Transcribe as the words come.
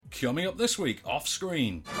Coming up this week, off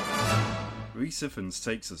screen. Rhys Ifans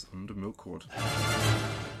takes us under Milkwood.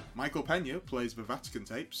 Michael Pena plays the Vatican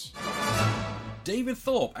tapes. David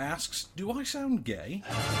Thorpe asks, do I sound gay?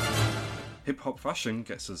 Hip hop fashion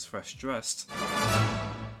gets us fresh dressed.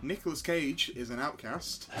 Nicolas Cage is an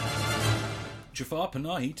outcast. Jafar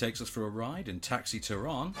Panahi takes us for a ride in Taxi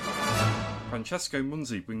Tehran. Francesco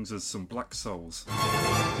Munzi brings us some black souls.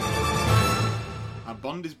 And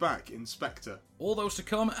Bond is back in Spectre. All those to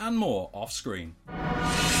come and more off screen.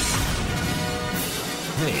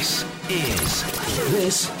 This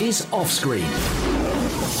is Off Screen.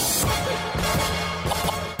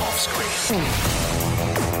 Off Screen. Off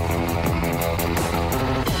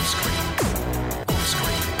Screen. Off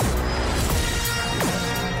Screen.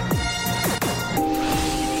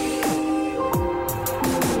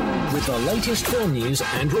 With the latest film news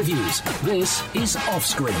and reviews, this is Off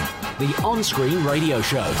Screen, the on-screen radio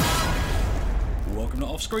show. Welcome to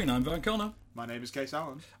Off Screen. I'm Van Connor. My name is Case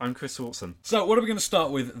Allen. I'm Chris Watson. So, what are we going to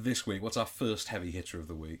start with this week? What's our first heavy hitter of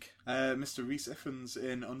the week? Mr. Rhys Ifans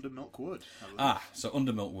in Under Milkwood. So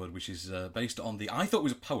Under Milkwood, which is based on I thought it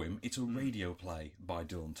was a poem. It's a radio play by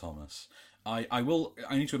Dylan Thomas. I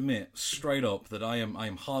need to admit straight up that I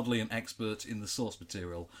am hardly an expert in the source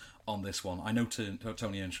material on this one. I know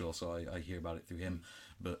Tony Henshaw, so I hear about it through him.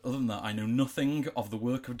 But other than that, I know nothing of the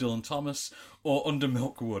work of Dylan Thomas or Under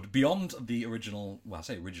Milkwood beyond the original, well, I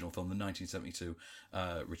say original film, the 1972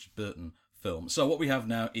 Richard Burton film. So what we have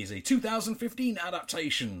now is a 2015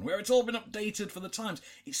 adaptation where it's all been updated for the times.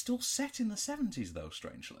 It's still set in the 70s, though,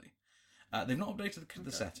 strangely. They've not updated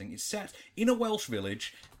the setting. It's set in a Welsh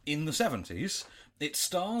village in the 70s. It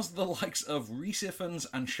stars the likes of Rhys Ifans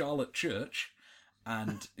and Charlotte Church.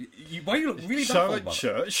 And why you look really Charlotte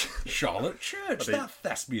Church. Charlotte Church, that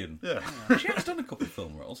thespian. Yeah. She has done a couple of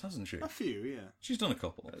film roles, hasn't she? A few, yeah. She's done a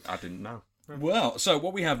couple. I didn't know. Well, so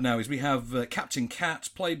what we have now is we have Captain Cat,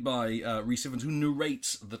 played by Rhys Ifans, who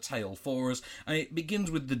narrates the tale for us. And it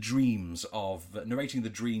begins with narrating the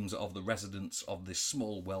dreams of the residents of this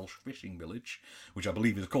small Welsh fishing village, which I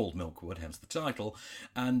believe is called Milkwood, hence the title,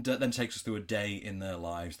 and then takes us through a day in their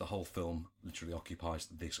lives. The whole film literally occupies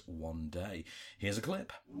this one day. Here's a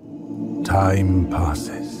clip. Time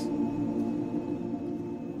passes.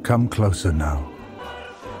 Come closer now.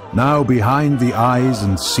 Now behind the eyes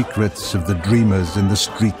and secrets of the dreamers in the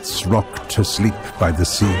streets rocked to sleep by the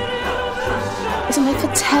sea. Isn't life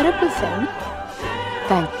a terrible thing?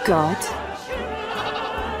 Thank God.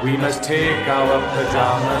 We must take our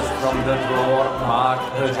pajamas from the drawer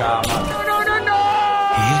marked pajamas.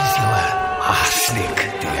 Here's your arsenic,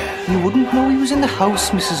 dear. You wouldn't know he was in the house,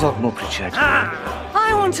 Mrs. Ogmore Pritchard.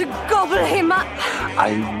 I want to gobble him up.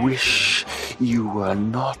 I wish you were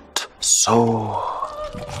not so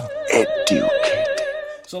educated.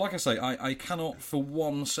 So, like I say, I cannot for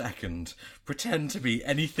 1 second pretend to be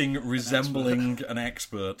anything resembling an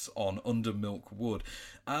expert on Under Milkwood.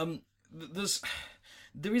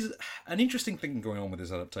 There is an interesting thing going on with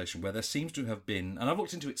this adaptation where there seems to have been, and I've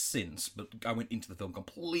looked into it since, but I went into the film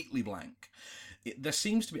completely blank. There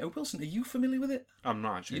seems to be... Oh, Wilson, are you familiar with it? I'm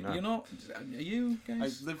not actually, no. You're not? Are you,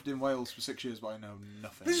 guys? I lived in Wales for 6 years, but I know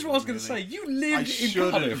nothing. This is what I was going to say. You lived in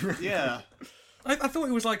Cardiff. Yeah. I thought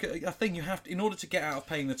it was like a thing you have to, in order to get out of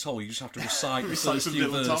paying the toll, you just have to recite the Recite first some few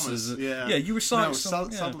Dylan verses. Thomas, yeah. Yeah, you recite No,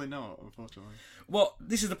 some... sadly not, unfortunately. Well,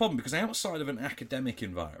 this is the problem, because outside of an academic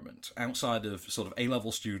environment, outside of sort of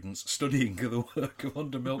A-level students studying the work of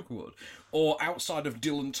Under Milkwood, or outside of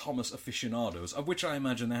Dylan Thomas aficionados, of which I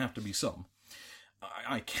imagine there have to be some,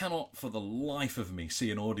 I cannot for the life of me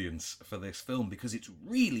see an audience for this film because it's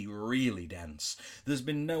really, really dense. There's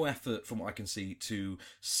been no effort, from what I can see, to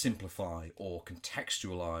simplify or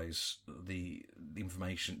contextualise the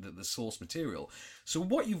information, the source material. So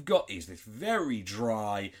what you've got is this very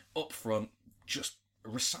dry, upfront, just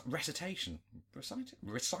recital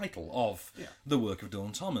of the work of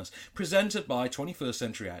Dylan Thomas, presented by 21st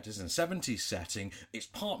century actors in a 70s setting. It's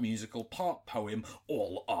part musical, part poem,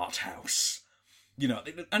 all art house. You know,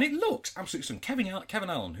 and it looks absolutely stunning. Kevin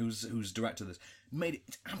Allen, who's directed this, made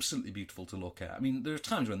it absolutely beautiful to look at. I mean, there are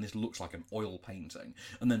times when this looks like an oil painting,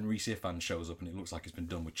 and then Rhys Ifans shows up and it looks like it's been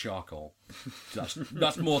done with charcoal.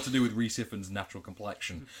 That's more to do with Rhys Ifans' natural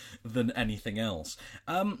complexion than anything else.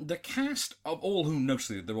 The cast, of all whom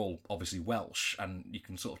notice, they're all obviously Welsh, and you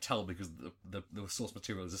can sort of tell because the source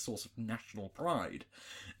material is a source of national pride.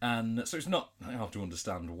 And so it's not hard to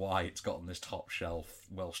understand why it's gotten this top shelf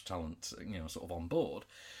Welsh talent, sort of on board.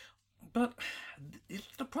 But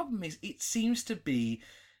the problem is, it seems to be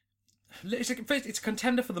It's a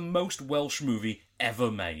contender for the most Welsh movie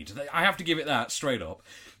ever made. I have to give it that straight up.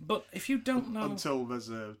 But if you don't know... Until there's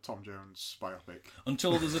a Tom Jones biopic.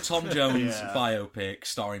 Until there's a Tom Jones biopic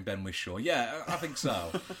starring Ben Whishaw. Yeah, I think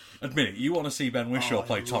so. Admit it, you want to see Ben Whishaw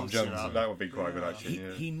play Tom Jones. That would be quite good,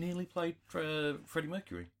 actually. He nearly played Freddie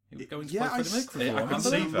Mercury. He was going to play Freddie Mercury. I can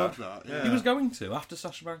see that. Yeah. He was going to, after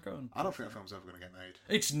Sacha Baron Cohen. I don't think that film's ever going to get made.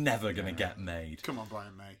 It's never going to get made. Come on,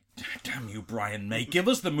 Brian May. Damn you, Brian May. Give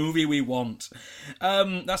us the movie we want.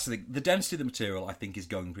 That's the thing. The density of the material, I think, is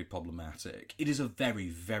going to be problematic. It is a very,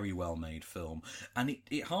 very well-made film. And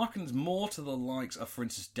it harkens more to the likes of, for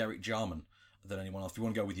instance, Derek Jarman than anyone else. If you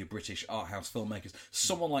want to go with your British art house filmmakers,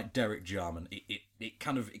 someone like Derek Jarman,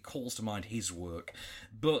 it calls to mind his work.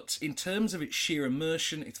 But in terms of its sheer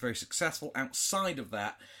immersion, it's very successful. Outside of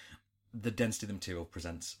that, the density of the material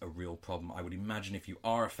presents a real problem. I would imagine if you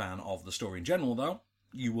are a fan of the story in general, though,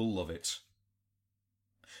 you will love it.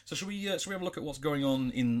 So shall we have a look at what's going on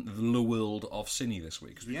in the world of cine this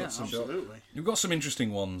week? Yeah, absolutely. We've got some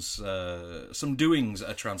interesting ones. Some doings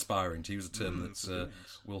are transpiring, to use a term that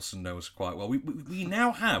Wilson knows quite well. We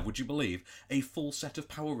now have, would you believe, a full set of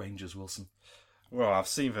Power Rangers, Wilson. Well, I've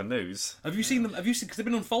seen the news. Have you seen them? Have you seen? Because they've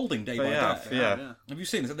been unfolding day by day. Yeah. Have you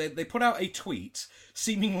seen this? They put out a tweet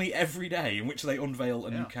seemingly every day in which they unveil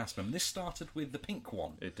a new cast member. This started with the pink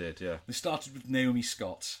one. It did, yeah. This started with Naomi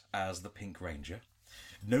Scott as the Pink Ranger.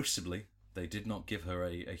 Noticeably, they did not give her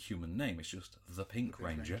a human name. It's just the Pink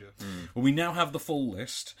Ranger. Well, we now have the full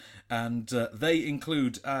list, and they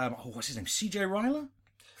include what's his name? CJ Ryler.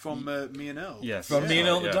 From Me and Earl. Yes. From Me and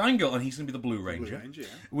Earl the Dying Girl, and he's going to be the Blue Ranger. Blue Ranger, yeah.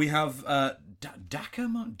 We have Dacre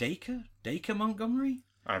Montgomery?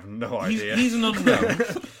 I have no idea. He's an unknown.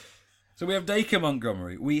 So we have Dacre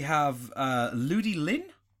Montgomery. We have Ludi Lin.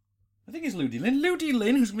 I think it's Ludi Lin. Ludi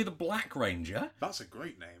Lin, who's going to be the Black Ranger. That's a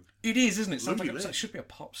great name. It is, isn't it? Sounds Ludi like Lin. it should be a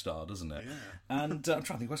pop star, doesn't it? Yeah. And I'm trying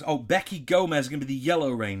to think. What's... Oh, Becky Gomez is going to be the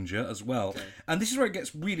Yellow Ranger as well. Okay. And this is where it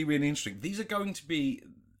gets really, really interesting. These are going to be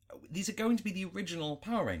the original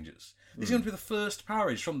Power Rangers. These are going to be the first Power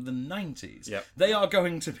Rangers from the 90s. Yep. They are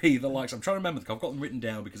going to be the likes... I'm trying to remember them. I've got them written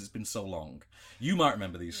down because it's been so long. You might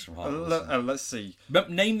remember these from Harvard. Let's see. But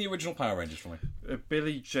name the original Power Rangers for me.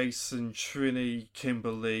 Billy, Jason, Trini,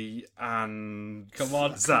 Kimberly, and... Come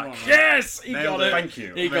on, Zach. Come on, yes! He Nailed got it. it. Thank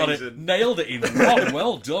you. He got it. Amazing. Nailed it in one.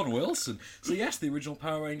 Well done, Wilson. So yes, the original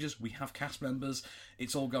Power Rangers. We have cast members.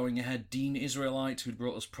 It's all going ahead. Dean Israelite, who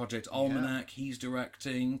brought us Project Almanac, he's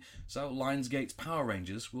directing. So Lionsgate's Power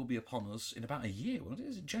Rangers will be upon us in about a year. What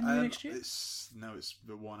is it? January next year? It's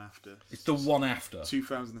the one after. It's the one after.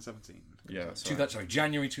 2017. Yeah, that's right.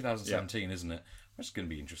 January 2017, isn't it? It's going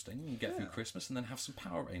to be interesting. You get through Christmas and then have some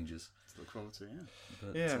Power Rangers. To look forward to,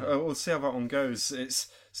 But, we'll see how that one goes. It's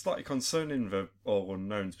slightly concerning, the All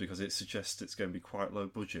Unknowns, because it suggests it's going to be quite low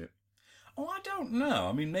budget. Oh, I don't know.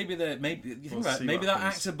 I mean, maybe you think We'll about it, see maybe what that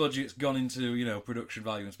happens. actor budget's gone into production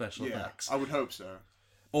value and special yeah. effects. I would hope so.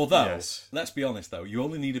 Although, Yes. let's be honest though, you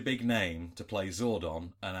only need a big name to play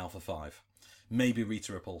Zordon and Alpha 5. Maybe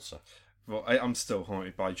Rita Repulsa. Well, I'm still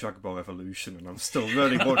haunted by Dragon Ball Evolution, and I'm still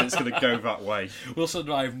really worried it's going to go that way. Wilson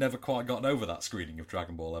and I have never quite gotten over that screening of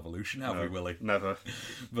Dragon Ball Evolution, have we, Willie? Never.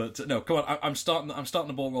 But no, come on, I'm starting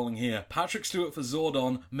the ball rolling here. Patrick Stewart for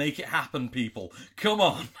Zordon, make it happen, people. Come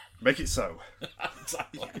on. Make it so.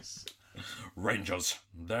 Exactly. Rangers,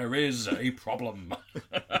 there is a problem.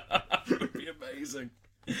 That would be amazing.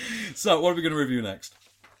 So, what are we going to review next?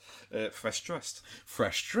 Fresh Dressed.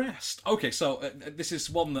 Fresh Dressed. Okay, so this is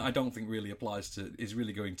one that I don't think really is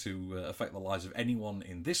really going to affect the lives of anyone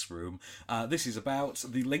in this room. This is about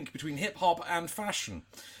the link between hip-hop and fashion.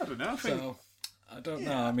 I don't know. I don't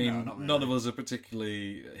know. I mean, not really. none of us are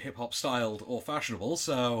particularly hip-hop styled or fashionable,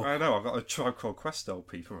 so... I know, I've got a Tribe Called Quest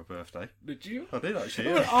LP for my birthday. Did you? I did,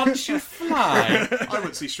 actually, Well, yeah. aren't you fly? I went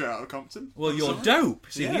to see Straight Outta Compton. Well, you're dope.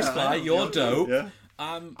 See, he's Yeah, fly, you're dope. Yeah.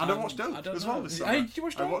 And I watched Dope I don't as know. well this summer. Hey, did you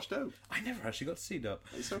watch Dope? I watched Dope. I never actually got to see Dope.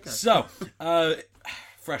 It's okay. So,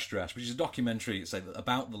 Fresh Dress, which is a documentary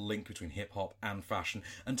about the link between hip-hop and fashion,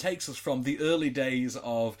 and takes us from the early days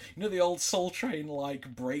of, the old Soul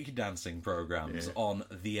Train-like breakdancing programs on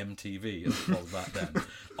the MTV, as it was back then.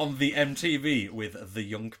 On the MTV with the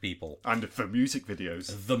young people. And for music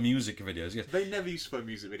videos. The music videos, yes. They never used to play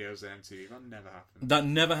music videos on MTV. That never happened. That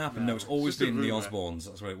never happened. No, No, it's always it's just a been the rumour. Osbournes.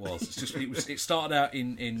 That's what it was. It's just it started out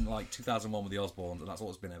in like 2001 with the Osbournes, and that's all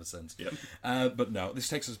it's been ever since. Yep. But no, this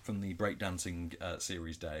takes us from the breakdancing series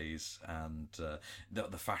Harry's days and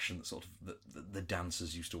the fashion that sort of the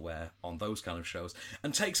dancers used to wear on those kind of shows,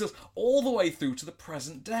 and takes us all the way through to the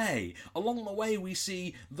present day. Along the way, we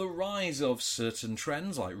see the rise of certain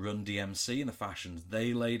trends like Run DMC and the fashions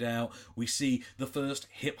they laid out. We see the first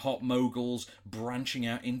hip-hop moguls branching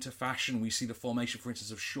out into fashion. We see the formation, for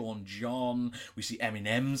instance, of Sean John. We see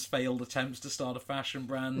Eminem's failed attempts to start a fashion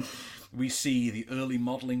brand. We see the early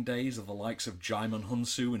modelling days of the likes of Jaimin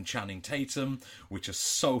Hunsu and Channing Tatum, which are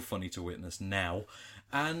so funny to witness now.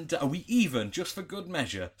 And we even, just for good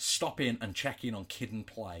measure, stop in and check in on Kid and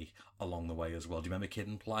Play along the way as well. Do you remember Kid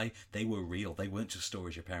and Play? They were real. They weren't just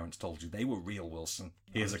stories your parents told you. They were real, Wilson.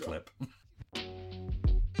 Here's a clip.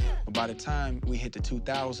 By the time we hit the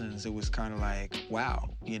 2000s, it was kind of like, wow,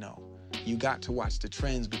 you know, you got to watch the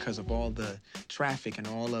trends because of all the traffic and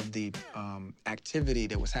all of the activity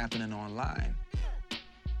that was happening online.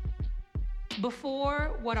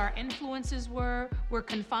 Before, what our influences were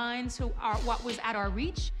confined to what was at our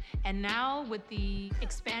reach. And now, with the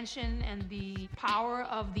expansion and the power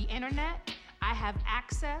of the internet, I have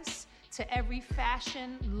access to every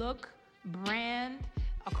fashion, look, brand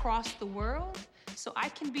across the world. So I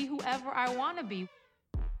can be whoever I want to be.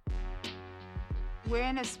 We're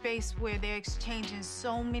in a space where they're exchanging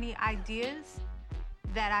so many ideas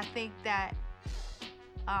that I think that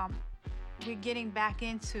we're getting back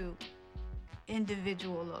into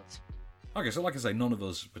individual looks. Okay, so like I say, none of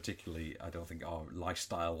us particularly, I don't think, are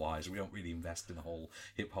lifestyle-wise. We don't really invest in the whole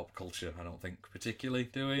hip-hop culture, I don't think, particularly,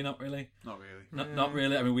 do we? Not really? Not really. Not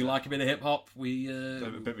really. I mean, we like a bit of hip-hop. We a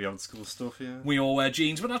bit of the old school stuff, yeah. We all wear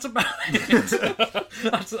jeans, but that's about it.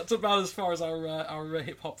 that's about as far as our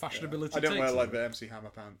hip-hop fashionability takes. I don't wear, like, the MC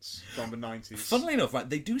Hammer pants from the 90s. Funnily enough, right,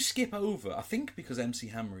 they do skip over, I think because MC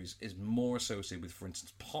Hammer is more associated with, for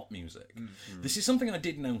instance, pop music. Mm-hmm. This is something I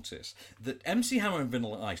did notice, that MC Hammer and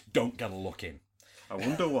Vanilla Ice don't get a look in. I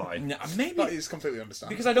wonder why. No, maybe that is completely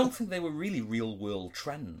understandable. Because I don't think they were really real-world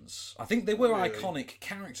trends. I think they were iconic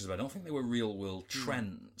characters, but I don't think they were real-world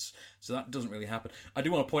trends. So that doesn't really happen. I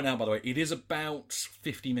do want to point out, by the way, it is about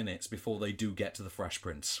 50 minutes before they do get to the Fresh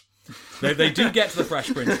Prince. They do get to the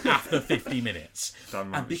Fresh Prince after 50 minutes.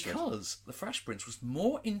 And because the Fresh Prince was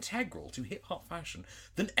more integral to hip-hop fashion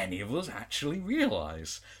than any of us actually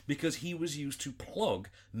realise, because he was used to plug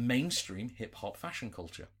mainstream hip-hop fashion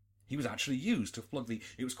culture. He was actually used to plug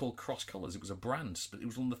it was called Cross Colours. It was a brand, it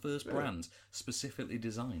was one of the first brands specifically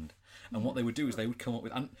designed. And what they would do is they would come up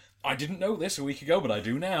with, and I didn't know this a week ago, but I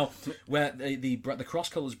do now, where the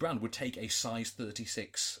Cross Colours brand would take a size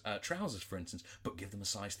 36 trousers, for instance, but give them a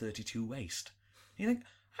size 32 waist. You think,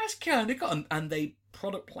 that's kind of cool. And they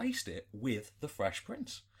product placed it with the Fresh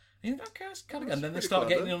Prince. You think, okay, that's kind of good. And then they start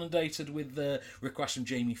getting inundated with requests from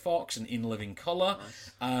Jamie Foxx and In Living Colour.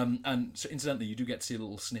 Nice. And so, incidentally, you do get to see a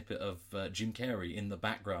little snippet of Jim Carrey in the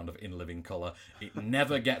background of In Living Colour. It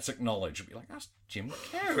never gets acknowledged. You'll be like, that's Jim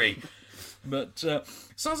Carrey. But, so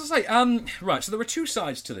as I say, right, so there are two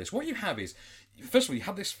sides to this. What you have is, first of all, you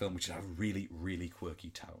have this film which has a really, really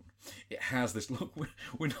quirky tone. It has this look.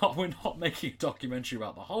 We're not making a documentary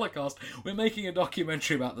about the Holocaust. We're making a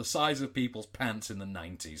documentary about the size of people's pants in the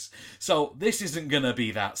 90s. So this isn't going to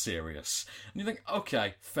be that serious. And you think,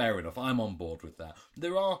 okay, fair enough. I'm on board with that.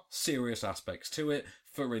 There are serious aspects to it.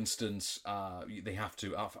 For instance, they have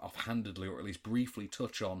to offhandedly, or at least briefly,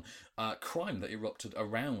 touch on crime that erupted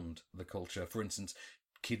around the culture. For instance,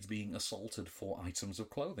 kids being assaulted for items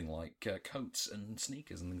of clothing like coats and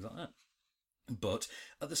sneakers and things like that. But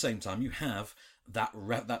at the same time, you have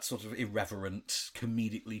that sort of irreverent,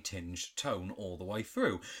 comedically tinged tone all the way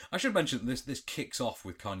through. I should mention that this kicks off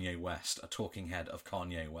with Kanye West, a talking head of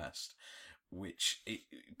Kanye West, which it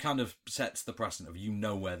kind of sets the precedent of you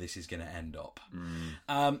know where this is going to end up.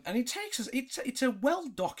 And it takes us. It's a well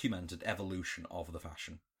documented evolution of the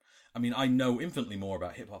fashion. I mean, I know infinitely more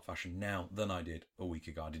about hip-hop fashion now than I did a week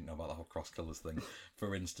ago. I didn't know about the whole cross-colours thing,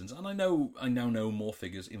 for instance. And I now know more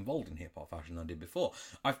figures involved in hip-hop fashion than I did before.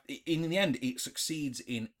 In the end, it succeeds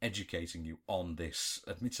in educating you on this,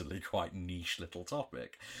 admittedly, quite niche little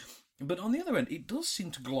topic. But on the other end, it does seem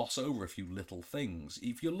to gloss over a few little things.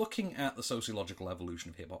 If you're looking at the sociological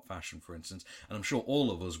evolution of hip-hop fashion, for instance, and I'm sure all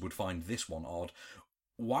of us would find this one odd,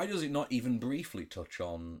 why does it not even briefly touch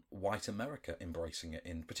on white America embracing it,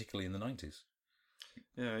 particularly in the 90s?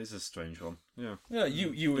 Yeah, it's a strange one. Yeah,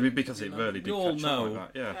 you because it really did catch on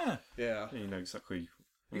like that. Yeah. You know exactly.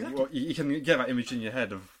 Well, you can get that image in your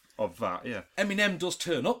head of that. Yeah. Eminem does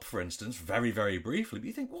turn up, for instance, very, very briefly. But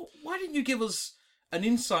you think, well, why didn't you give us an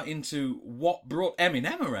insight into what brought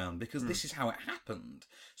Eminem around? Because this is how it happened,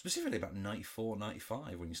 specifically about 94,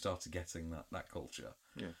 95, when you started getting that culture.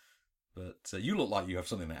 Yeah. But you look like you have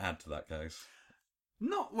something to add to that, guys.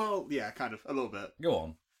 Not well, yeah, kind of a little bit. Go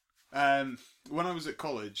on. When I was at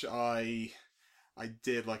college, I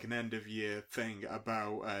did like an end of year thing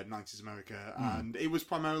about 90s America, and it was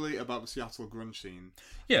primarily about the Seattle grunge scene.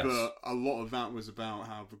 Yes. But a lot of that was about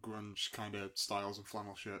how the grunge kind of styles and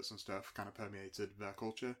flannel shirts and stuff kind of permeated their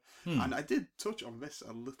culture. And I did touch on this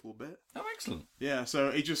a little bit. Oh, excellent. Yeah, so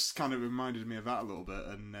it just kind of reminded me of that a little bit,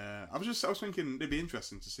 and I was thinking it'd be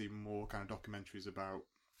interesting to see more kind of documentaries about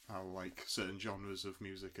how like certain genres of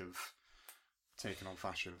music have taken on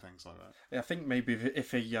fashion and things like that. Yeah, I think maybe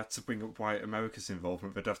if he had to bring up White America's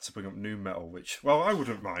involvement, they'd have to bring up nu metal, which, well, I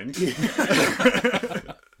wouldn't mind.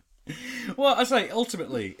 Well, I say,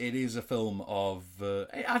 ultimately, it is a film of...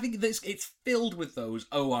 I think it's filled with those,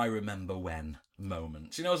 oh, I remember when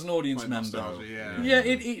moments. You know, as an audience Like member... nostalgia, yeah. Yeah,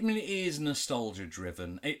 it is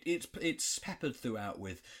nostalgia-driven. It's peppered throughout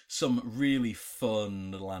with some really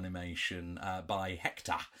fun little animation by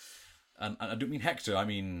Hector. And I don't mean Hector, I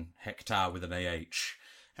mean Hector with an AH.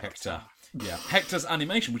 Hector. Yeah, Hector's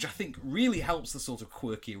animation, which I think really helps the sort of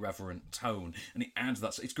quirky, irreverent tone, and it adds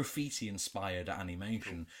that. It's graffiti-inspired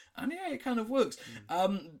animation, and yeah, it kind of works.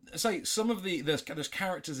 Say some of there's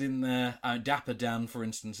characters in there. Dapper Dan, for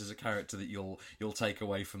instance, is a character that you'll take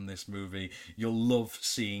away from this movie. You'll love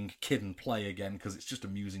seeing Kid and Play again because it's just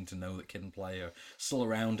amusing to know that Kid and Play are still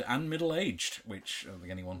around and middle-aged, which I don't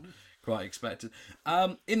think anyone quite expected.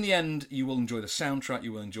 In the end, you will enjoy the soundtrack,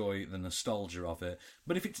 you will enjoy the nostalgia of it,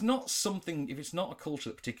 but if it's not a culture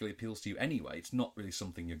that particularly appeals to you anyway, it's not really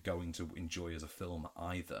something you're going to enjoy as a film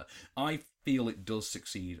either. I feel it does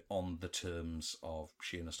succeed on the terms of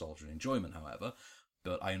sheer nostalgia and enjoyment, however,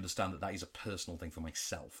 but I understand that is a personal thing for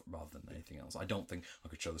myself rather than anything else. I don't think I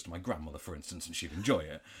could show this to my grandmother, for instance, and she'd enjoy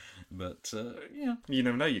it. But, yeah. You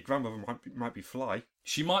never know, your grandmother might be fly.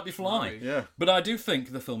 She might be fly. Yeah. But I do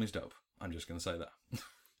think the film is dope. I'm just going to say that.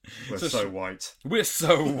 We're so white. We're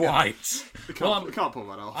so white. We can't pull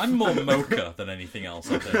that off. I'm more mocha than anything else,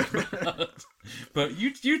 I think. But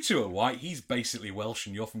you two are white. He's basically Welsh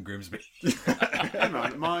and you're from Grimsby. Yeah,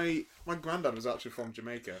 man. My granddad was actually from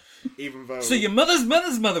Jamaica, even though... So your mother's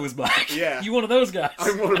mother was black? Yeah. You one of those guys?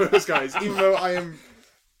 I'm one of those guys, even though I am...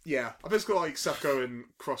 Yeah, I basically got like Seth Cohen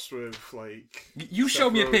crossed with like... You show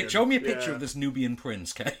me a picture. Show me a Yeah. picture of this Nubian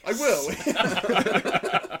prince, Case. I will.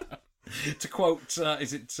 To quote,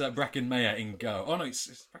 is it Bracken Mayer in Go? Oh no,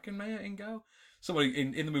 it's Bracken Mayer in Go? Somebody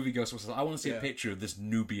in the movie Ghostbusters, I want to see a picture of this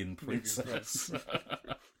Nubian princess.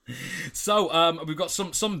 So, we've got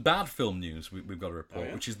some bad film news we've got to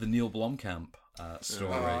report, which is the Neil Blomkamp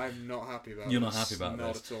story. Oh, I'm not happy about You're this. not happy about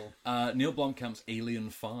not this? Not at all. Neil Blomkamp's Alien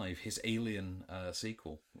 5, his Alien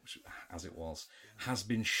sequel, which, as it was, has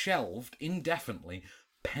been shelved indefinitely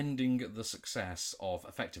pending the success of,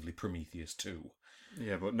 effectively, Prometheus 2.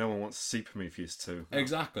 Yeah, but no one wants to see Prometheus 2.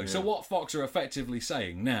 Exactly. Yeah. So what Fox are effectively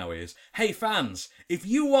saying now is, hey fans, if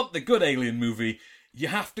you want the good Alien movie, you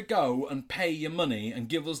have to go and pay your money and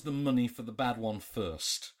give us the money for the bad one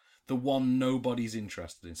first. The one nobody's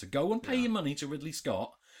interested in. So go and pay your money to Ridley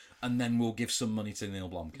Scott, and then we'll give some money to Neil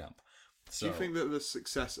Blomkamp. So, Do you think that the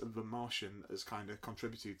success of The Martian has kind of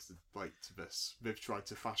contributed to this? They've tried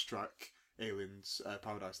to fast track Aliens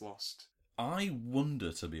Paradise Lost. I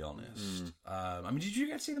wonder, to be honest. I mean, did you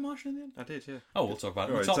get to see The Martian in the end? I did, yeah. Oh, we'll talk about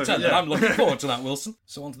it. Right, Top so, 10. yeah. I'm looking forward to that, Wilson.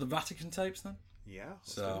 So on to the Vatican tapes then. Yeah.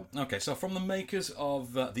 So from the makers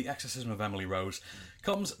of The Exorcism of Emily Rose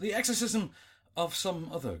comes The Exorcism of some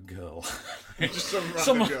other girl. Just some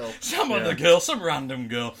random girl. Some other girl, some random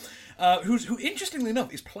girl. Who interestingly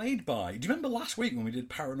enough is played by... Do you remember last week when we did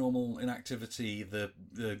Paranormal Inactivity, the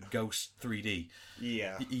Ghost 3D?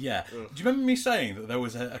 Yeah. Yeah. Do you remember me saying that there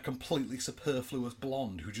was a completely superfluous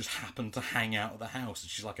blonde who just happened to hang out at the house and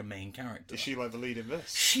she's like a main character? Is she like the lead in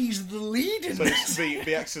this? She's the lead in So this. it's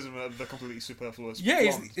the exorcism of the completely superfluous Yeah,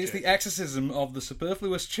 blonde it's chick. the exorcism of the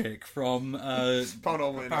superfluous chick from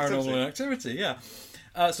Paranormal Activity, yeah.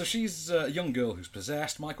 So she's a young girl who's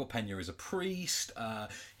possessed. Michael Pena is a priest.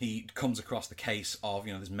 He comes across the case of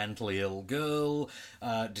this mentally ill girl,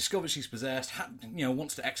 discovers she's possessed,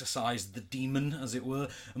 wants to exorcise the demon, as it were,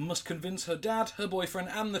 and must convince her dad, her boyfriend,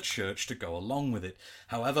 and the church to go along with it.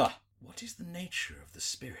 However, what is the nature of the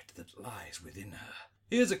spirit that lies within her?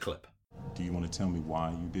 Here's a clip. Do you want to tell me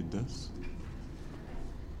why you did this?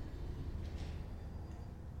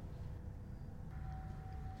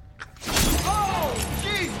 Oh,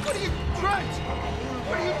 jeez! What are you, Trent?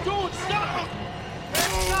 What are you doing? Stop!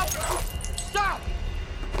 Stop! Stop!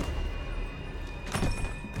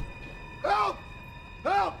 Help!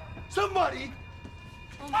 Help! Somebody!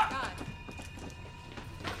 Oh my God.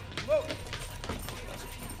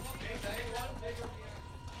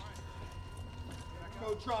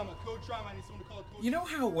 Coach, drama. I need someone to call it code. You know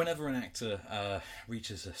how whenever an actor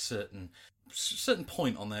reaches a certain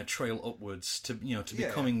point on their trail upwards to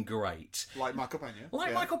becoming great, like Michael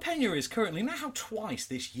Pena. Michael Pena is currently. Now how twice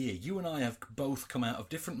this year you and I have both come out of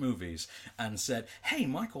different movies and said, hey,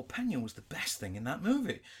 Michael Pena was the best thing in that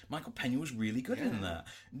movie. Michael Pena was really good in that.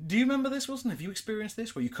 Do you remember this, Wilson? Have you experienced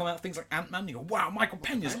this where you come out of things like Ant-Man and you go, wow, Michael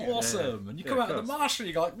Pena's awesome, and you come out of The Martian and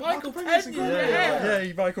you go like, Michael Pena,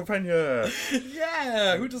 Yay, Michael Pena.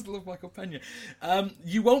 Yeah, who doesn't love Michael Pena?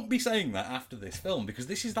 You won't be saying that after this film, because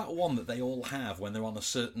this is that one that they all have when they're on a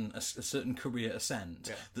certain career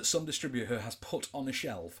ascent, that some distributor has put on a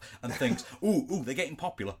shelf and thinks, ooh, they're getting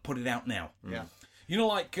popular, put it out now. Yeah. You know,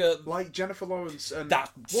 like Jennifer Lawrence and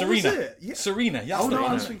that Serena. Was it? Yeah. Serena. Yeah. Oh no,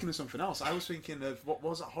 I was thinking of something else. I was thinking of what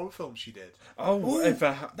was that horror film she did?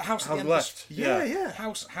 The House on the Left. Yeah.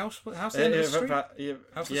 House at the end of the street.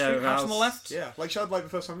 House on the Left. Yeah, like she had the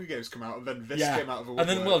first Hunger Games come out, and then this came out of a and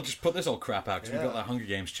then just put this old crap out because we've got that Hunger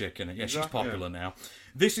Games chick in it. Yeah, she's popular now.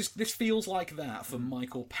 This feels like that for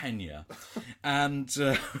Michael Pena, and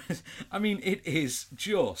I mean it is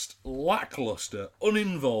just lackluster,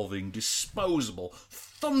 uninvolving, disposable,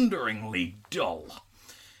 thunderingly dull.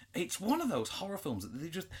 It's one of those horror films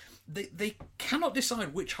that they cannot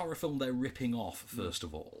decide which horror film they're ripping off, first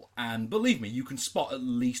of all. And believe me, you can spot at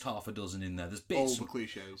least half a dozen in there. There's bits,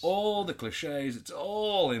 all the cliches, it's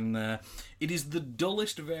all in there. It is the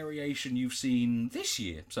dullest variation you've seen this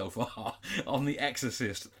year so far on the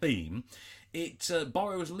Exorcist theme. It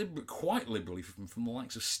borrows quite liberally from the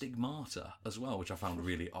likes of Stigmata as well, which I found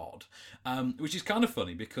really odd. Which is kind of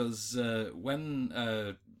funny because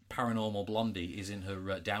when Paranormal Blondie is in her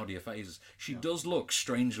dowdier phases, she does look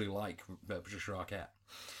strangely like Patricia Arquette.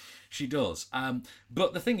 She does.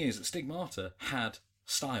 But the thing is that Stigmata had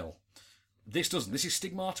style. This doesn't. This is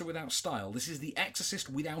Stigmata without style. This is The Exorcist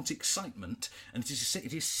without excitement. And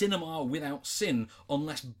it is cinema without sin,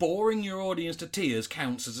 unless boring your audience to tears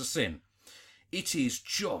counts as a sin. It is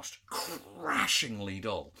just crashingly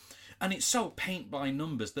dull. And it's so paint by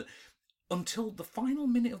numbers that until the final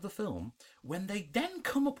minute of the film, when they then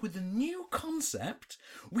come up with a new concept,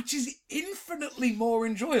 which is infinitely more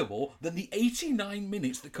enjoyable than the 89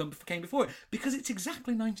 minutes that came before it, because it's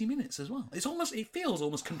exactly 90 minutes as well. It feels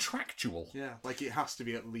almost contractual. Yeah, like it has to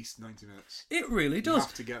be at least 90 minutes. It really does. You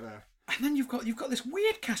have to get there. And then you've got this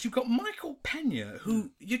weird cast. You've got Michael Pena,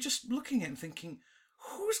 who you're just looking at and thinking,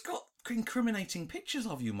 who's got incriminating pictures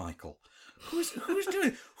of you, Michael? Who's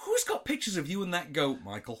got pictures of you and that goat,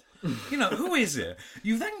 Michael? You know, who is it?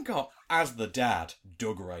 You then got, as the dad,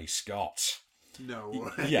 Doug Ray Scott. No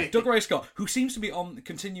way. Yeah, Doug Ray Scott, who seems to be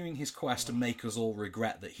continuing his quest to make us all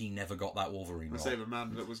regret that he never got that Wolverine role. Say the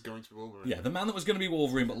man that was going to be Wolverine. Yeah, the man that was going to be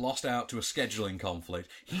Wolverine but lost out to a scheduling conflict.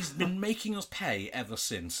 He's been making us pay ever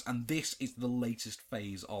since, and this is the latest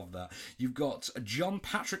phase of that. You've got John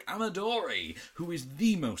Patrick Amadori, who is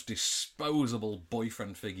the most disposable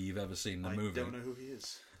boyfriend figure you've ever seen in a movie. I don't know who he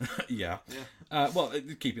is. Yeah. Well,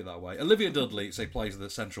 keep it that way. Olivia Dudley, plays the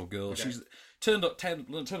central girl. Okay. She's turned up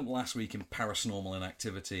last week in Paranormal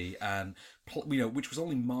Inactivity, and which was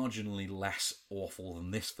only marginally less awful than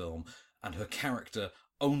this film, and her character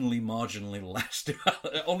only marginally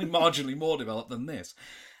more developed than this.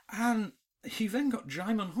 And he then got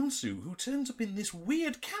Jaimon Hunsu, who turns up in this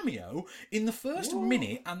weird cameo in the first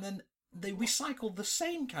minute, and then they recycled the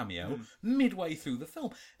same cameo midway through the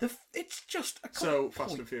film. It's just a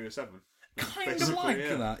Fast and Furious 7. Kind of like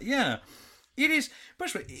that, yeah. It is,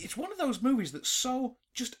 but it's one of those movies that's so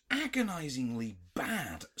just agonisingly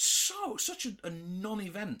bad, such a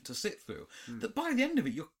non-event to sit through, that by the end of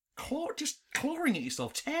it you're just clawing at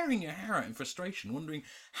yourself, tearing your hair out in frustration, wondering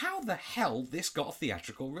how the hell this got a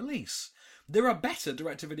theatrical release. There are better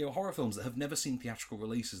direct-to-video horror films that have never seen theatrical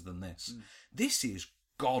releases than this. This is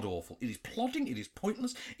god-awful. It is plodding, it is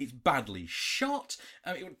pointless, it's badly shot.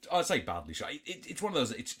 I mean, I'd say badly shot. It's one of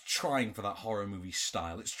those, it's trying for that horror movie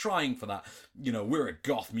style. It's trying for that, we're a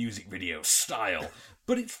goth music video style.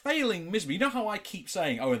 But it's failing miserably. You know how I keep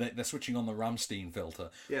saying, they're switching on the Rammstein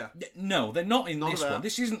filter? Yeah. No, they're not in this one.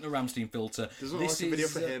 This isn't the Rammstein filter. There's not like a video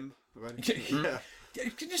for him. Yeah.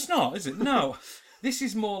 It's not, is it? No. This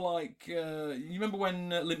is more like, you remember when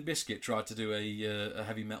Limp Bizkit tried to do a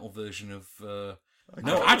heavy metal version of...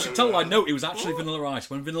 No, actually, tell a lie. No, it was actually Vanilla Ice.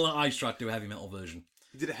 When Vanilla Ice tried to do a heavy metal version.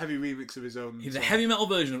 He did a heavy remix of his own. He did a heavy metal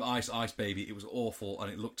version of Ice Ice Baby. It was awful and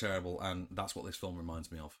it looked terrible, and that's what this film reminds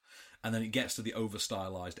me of. And then it gets to the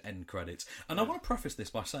over-stylized end credits. And I want to preface this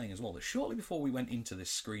by saying as well that shortly before we went into this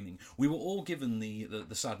screening, we were all given the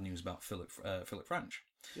sad news about Philip French.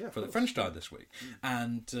 Yeah, Philip French died this week.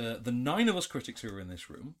 And the 9 of us critics who were in this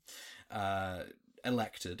room...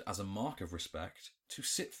 elected, as a mark of respect, to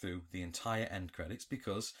sit through the entire end credits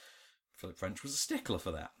because Philip French was a stickler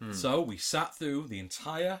for that. So we sat through the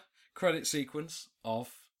entire credit sequence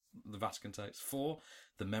of the Vatican tapes for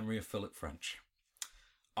the memory of Philip French.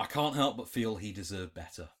 I can't help but feel he deserved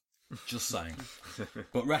better. Just saying.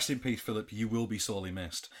 But rest in peace, Philip. You will be sorely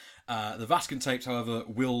missed. The Vatican tapes, however,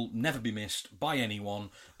 will never be missed by anyone.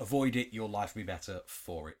 Avoid it. Your life will be better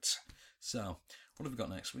for it. So, what have we got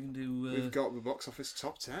next? We can do... We've got the box office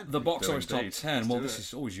top 10. The box office top 10. Let's Well, do this it.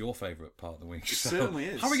 is always your favourite part of the week. It so certainly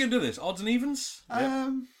is. How are we going to do this? Odds and evens?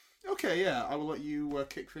 Okay, yeah, I will let you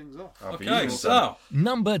kick things off. Okay, so...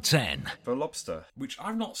 Number 10. The Lobster. Which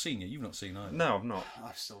I've not seen yet. You've not seen either. No, I've not.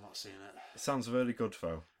 I've still not seen it. It sounds really good,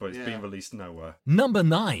 though, but it's Yeah. been released nowhere. Number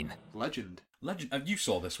 9. Legend. You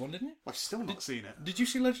saw this one, didn't you? I've still not seen it. Did you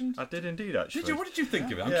see Legend? I did indeed, actually. Did you? What did you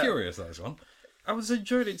think of it? I'm Yeah. curious, this one. I was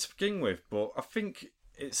enjoying it to begin with, but I think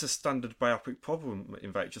it's a standard biopic problem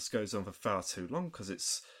in that it just goes on for far too long, because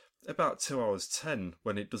it's about 2 hours 10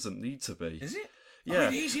 when it doesn't need to be. Is it? Yeah, Oh,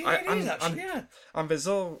 it is actually, yeah. And there's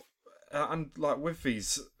all, and like with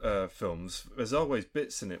these films, there's always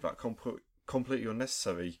bits in it that are completely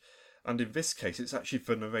unnecessary. And in this case, it's actually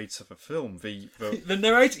the narrator of the film. The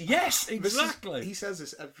narrator, yes, exactly. He says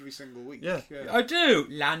this every single week. Yeah. I do.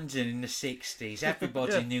 London in the 60s,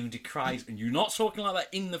 everybody knew the cries, and you're not talking like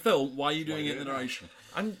that in the film. Why are you doing it in the narration?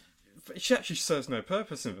 And she actually serves no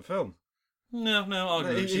purpose in the film. No, I'll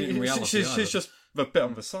agree. She didn't in reality She's just the bit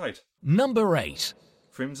on the side. Number 8.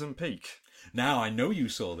 Crimson Peak. Now, I know you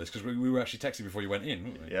saw this, because we were actually texting before you went in,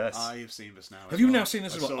 weren't we? Yes. I have seen this now. Have you now seen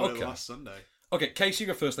this as well? I saw it Okay. last Sunday. Okay, Casey, you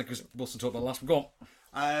go first then, because Wilson talked about the last one. Go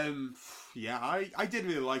on. Yeah, I did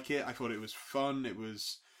really like it. I thought it was fun. It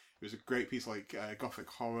was a great piece, like gothic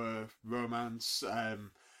horror, romance. I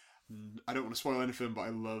don't want to spoil anything, but I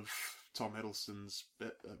love Tom Hiddleston's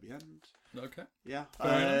bit at the end. Okay. Yeah,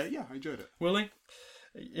 Fair enough. yeah, I enjoyed it. Willie?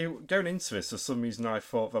 Going into this, for some reason, I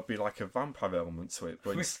thought there'd be like a vampire element to it,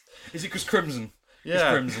 but Is it because Crimson? yeah, It's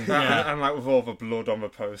Crimson. Yeah. and like with all the blood on the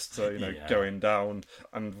poster, Yeah. going down,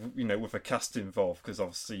 and with the cast involved, because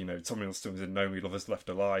obviously, Tom Hiddleston was in No Me Lovers Left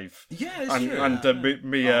Alive. Yeah, it's and, true. And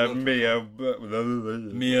Mia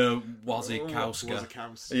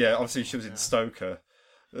Wasikowska. Yeah, obviously she was in Stoker.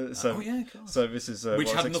 So, of course. So this is Which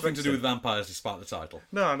what I had was nothing to do expecting. with vampires, despite the title.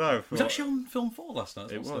 No. It was actually on Film 4 last night.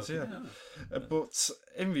 It was, yeah. But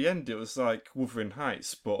in the end, it was like Wuthering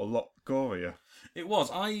Heights, but a lot gorier. It was.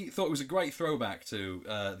 I thought it was a great throwback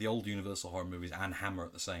to the old Universal horror movies and Hammer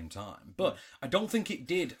at the same time. But I don't think it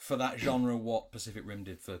did for that genre what Pacific Rim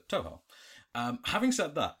did for Toho. Having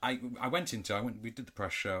said that, we did the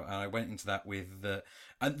press show, and I went into that with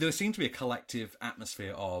and there seemed to be a collective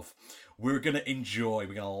atmosphere of we're going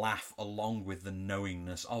to laugh along with the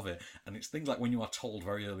knowingness of it. And it's things like when you are told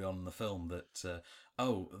very early on in the film that,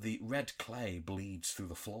 the red clay bleeds through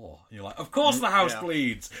the floor. And you're like, of course the house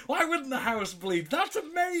bleeds. Why wouldn't the house bleed? That's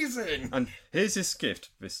amazing. And here's his gift,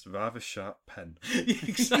 this rather sharp pen.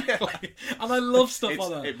 Exactly. And I love stuff like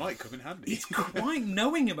that. It might come in handy. It's quite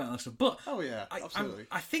knowing about that stuff. But absolutely.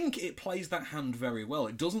 I think it plays that hand very well.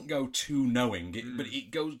 It doesn't go too knowing, but it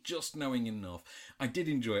goes just knowing enough. I did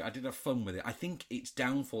enjoy it. I did have fun with it. I think its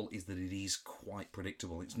downfall is that it is quite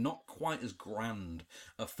predictable. It's not quite as grand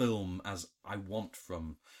a film as I want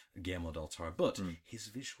from Guillermo del Toro, but his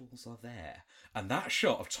visuals are there. And that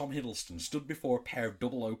shot of Tom Hiddleston stood before a pair of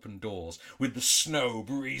double open doors with the snow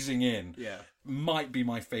breezing in might be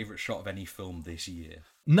my favourite shot of any film this year.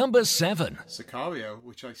 Number 7. Sicario,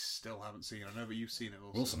 which I still haven't seen. I know that you've seen it,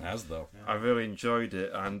 Wilson has, though. Yeah. I really enjoyed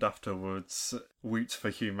it, and afterwards wept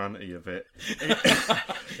for humanity a bit.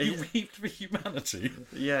 You wept for humanity?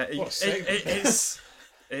 Yeah, it's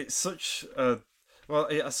such a... Well,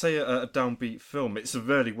 I say a downbeat film. It's a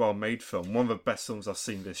really well-made film. One of the best films I've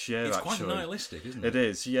seen this year, it's actually. It's quite nihilistic, isn't it? It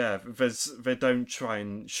is, yeah. They don't try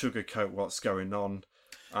and sugarcoat what's going on.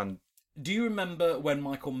 And do you remember when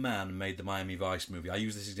Michael Mann made the Miami Vice movie? I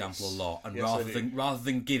use this example a lot. And Yes, rather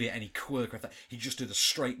than give it any quirk or anything, he just did a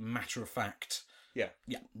straight matter-of-fact... Yeah.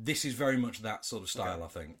 This is very much that sort of style, I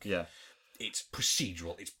think. Yeah. It's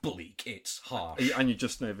procedural, it's bleak, it's harsh. And you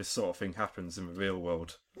just know this sort of thing happens in the real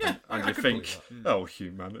world. Yeah, and I you could think, believe oh,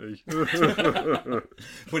 humanity.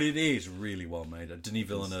 But it is really well made. Denis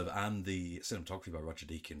Villeneuve and the cinematography by Roger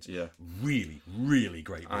Deakins. Yeah. Really, really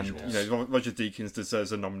great visuals. And, Roger Deakins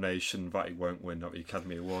deserves a nomination that he won't win at the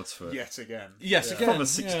Academy Awards for. Yet again. Yes, again. For the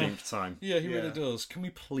 16th time. Yeah, he really does. Can we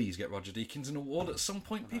please get Roger Deakins an award at some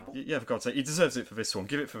point, people? Yeah, for God's sake. He deserves it for this one.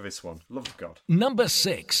 Give it for this one. Love of God. Number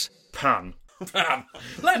 6. Pan. Pan.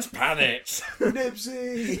 Let's pan it.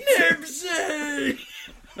 Nibsy. Nibsy.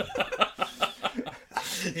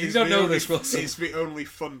 You don't know this, Wilson. It's the only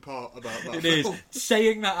fun part about that It film. is.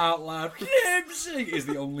 Saying that out loud, Nibsy, is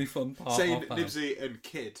the only fun part. Saying of that. Nibsy and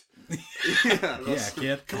Kid. Yeah,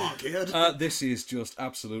 kid. Come on, kid. This is just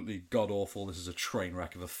absolutely god-awful. This is a train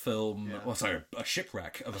wreck of a film. Yeah. Well, sorry, a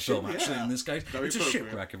shipwreck of a film, actually, in this case. Very It's a appropriate.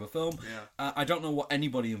 shipwreck of a film. Yeah. I don't know what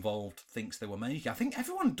anybody involved thinks they were making. I think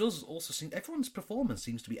everyone does also seem... Everyone's performance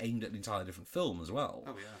seems to be aimed at an entirely different film as well.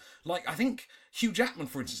 Oh, yeah. Like, I think Hugh Jackman,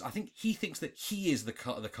 for instance, I think he thinks that he is the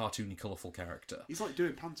cartoony, colourful character. He's like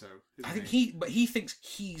doing Panto. I think he thinks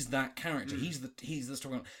he's that character. He's the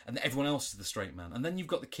strong, and everyone else is the straight man. And then you've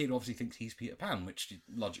got the kid who obviously thinks he's Peter Pan, which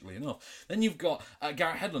logically enough. Then you've got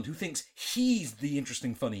Garrett Hedlund who thinks he's the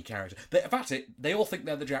interesting, funny character. In fact, they all think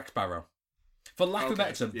they're the Jack Sparrow. For lack of a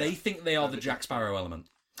better term, they think they are the Jack Sparrow element.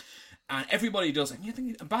 And everybody does. And you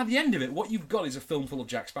think, by the end of it, what you've got is a film full of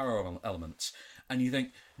Jack Sparrow elements. And you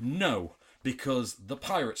think, no, because the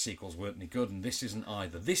pirate sequels weren't any good, and this isn't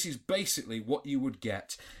either. This is basically what you would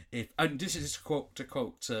get if... And this is to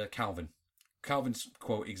quote Calvin. Calvin's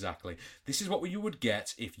quote exactly. This is what you would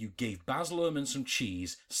get if you gave Baz Luhrmann some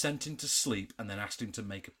cheese, sent him to sleep, and then asked him to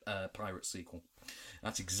make a pirate sequel.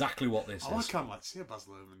 That's exactly what this is. I kind of like to see a Baz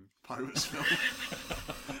Luhrmann Pirates film.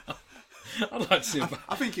 I'd like to see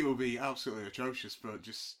I think it will be absolutely atrocious, but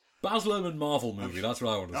just... Baz Luhrmann Marvel movie, that's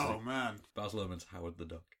what I want to see. Oh, man. Baz Luhrmann's Howard the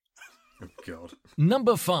Duck. Oh, God.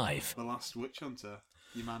 Number 5. The Last Witch Hunter,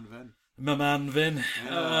 your man Vin. My man Vin.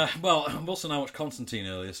 Yeah. Well, Wilson and I watched Constantine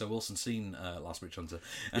earlier, so Wilson's seen Last Witch Hunter.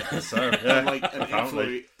 Like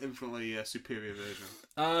an infinitely superior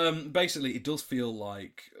version. Basically, it does feel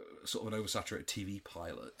like sort of an oversaturated TV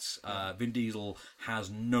pilot. Vin Diesel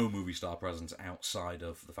has no movie star presence outside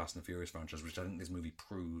of the Fast and the Furious franchise, which I think this movie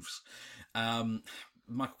proves.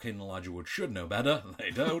 Michael Caine and Elijah Wood should know better. They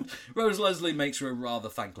don't. Rose Leslie makes her a rather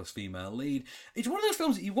thankless female lead. It's one of those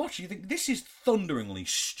films that you watch and you think, this is thunderingly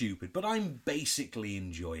stupid, but I'm basically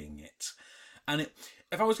enjoying it. And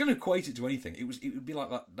if I was going to equate it to anything, it would be like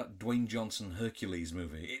that Dwayne Johnson Hercules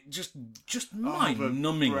movie. It just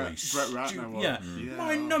mind-numbingly stupid. Yeah,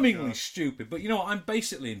 mind-numbingly stupid. But you know what? I'm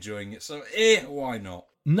basically enjoying it, so why not?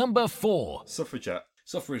 Number 4. Suffragette.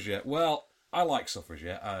 Suffragette. Well, I like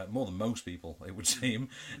Suffragette more than most people, it would seem.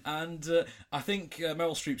 And I think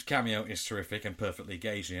Meryl Streep's cameo is terrific and perfectly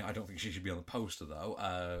engaging it. I don't think she should be on the poster, though.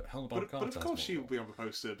 Helena Bonham Carter. But of course she will be on the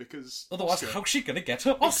poster, because... Otherwise, how's she going to get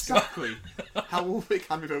her Oscar? Exactly. How will the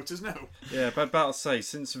Academy voters know? Yeah, but about to say,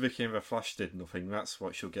 since Vicky and the Flash did nothing, that's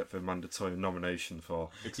what she'll get the mandatory nomination for.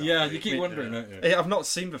 Exactly. Yeah, you keep wondering, don't you? I've not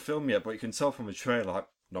seen the film yet, but you can tell from the trailer, like,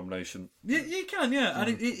 nomination. Yeah, you can, yeah. And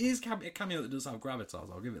it is a cameo that does have gravitas,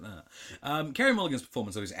 I'll give it that. Carey Mulligan's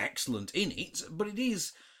performance, though, is excellent in it, but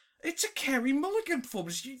it's a Carey Mulligan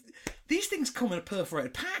performance. These things come in a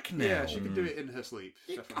perforated pack now. Yeah, she can do it in her sleep.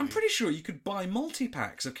 I'm pretty sure you could buy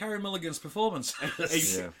multi-packs of Carey Mulligan's performance.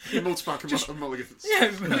 A multi-pack of Mulligans.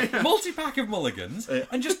 Yeah, multi-pack of Mulligans,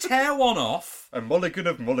 and just tear one off. A Mulligan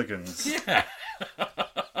of Mulligans. Yeah.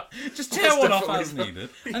 Just tear one off as needed,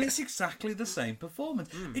 and it's exactly the same performance.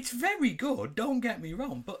 It's very good, don't get me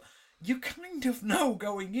wrong, but you kind of know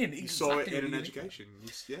going in. You saw it in an education,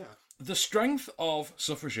 yeah. The strength of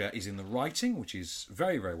Suffragette is in the writing, which is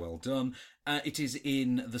very, very well done. It is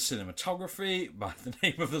in the cinematography. By the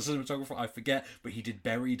name of the cinematographer, I forget, but he did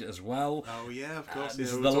Buried as well. Oh, yeah, of course.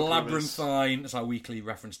 This is the labyrinthine. It's our weekly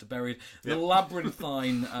reference to Buried. The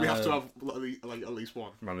labyrinthine. We have to have at least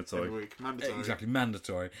one mandatory every week. Mandatory. Exactly,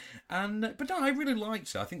 mandatory. But no, I really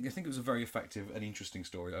liked it. I think it was a very effective and interesting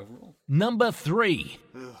story overall. Number 3.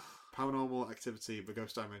 Paranormal Activity, The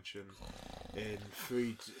Ghost Dimension in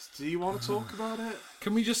 3. Do you want to talk about it?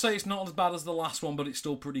 Can we just say it's not as bad as the last one, but it's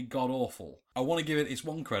still pretty god-awful? I want to give it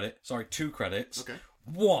 2 credits. Okay.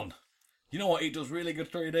 1. You know what? It does really good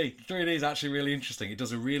 3D. 3D is actually really interesting. It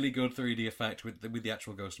does a really good 3D effect with the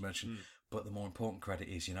actual Ghost Dimension. But the more important credit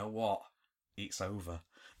is, you know what? It's over.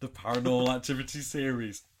 The Paranormal Activity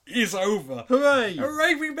series is over. Hooray!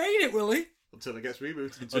 Hooray, we made it, Willie! Until it gets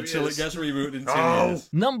rebooted in 2 years. Until it gets rebooted in 2 years.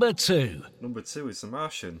 Number 2. Number 2 is The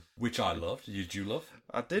Martian. Which I loved. Did you love?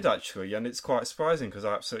 I did, actually, and it's quite surprising because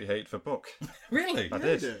I absolutely hate the book. Really? I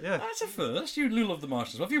did, yeah. That's a first. You love The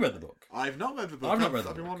Martian as well. Have you read the book? I've not read the book.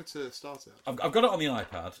 I've been wanting to start it. I've got it on the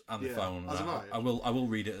iPad and the phone. As have I. I will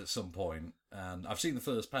read it at some point. And I've seen the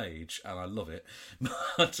first page and I love it.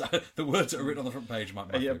 But the words that are written on the front page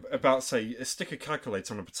might be about to say, stick a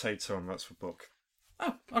calculator on a potato and that's the book.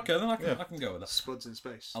 Oh, okay, then I can go with that. Spuds in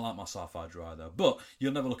space. I like my sci-fi dry, though. But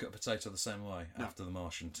you'll never look at a potato the same way after The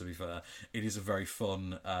Martian, to be fair. It is a very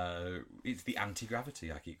fun... it's the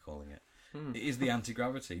anti-gravity, I keep calling it. It is the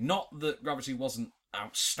anti-Gravity. Not that Gravity wasn't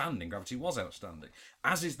outstanding. Gravity was outstanding,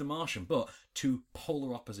 as is The Martian, but two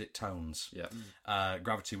polar opposite tones. Yeah.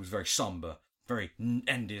 Gravity was very somber, very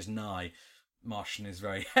end is nigh. Martian is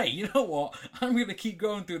very, hey, you know what? I'm going to keep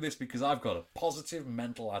going through this because I've got a positive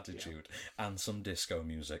mental attitude and some disco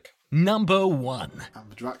music. Number 1.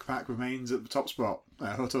 And the Drac Pack remains at the top spot.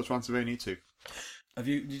 Hotel Transylvania 2.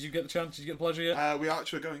 Did you get the chance? Did you get the pleasure yet? We are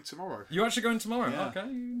actually going tomorrow. You're actually going tomorrow? Yeah. Okay.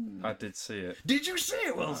 I did see it. Did you see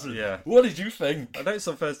it, Wilson? Yeah. What did you think? I know it's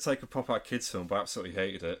not fair to take a pop-out kids film, but I absolutely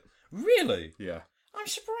hated it. Really? Yeah. I'm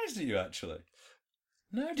surprised at you, actually.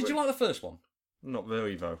 No? Did you like the first one? Not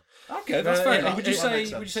really, though. Okay, that's fair enough. Would you say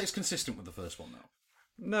it's consistent with the first one, though?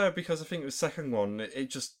 No, because I think the second one,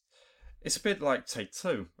 it's a bit like Take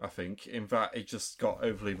Two, I think, in that it just got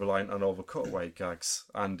overly reliant on all the cutaway gags,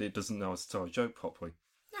 and it doesn't know how to tell a joke properly.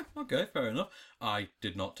 Yeah, okay, fair enough. I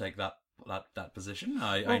did not take that position.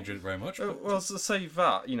 I enjoyed it very much. Well, to say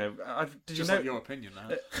that, you know, did just you know like your opinion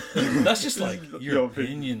now? That's just like your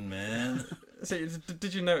opinion, man. See,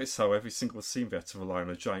 did you notice how every single scene we had to rely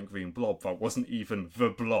on a giant green blob that wasn't even the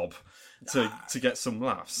blob to get some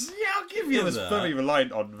laughs? Yeah, I'll give you that. It was very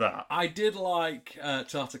reliant on that. I did like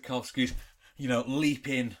Tartakovsky's, leap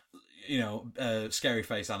in, scary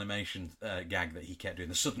face animation gag that he kept doing,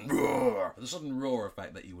 the sudden roar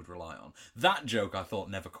effect that he would rely on. That joke I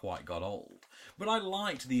thought never quite got old. But I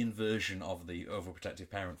liked the inversion of the overprotective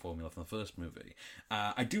parent formula from the first movie.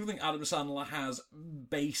 I do think Adam Sandler has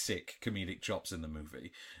basic comedic chops in the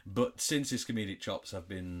movie, but since his comedic chops have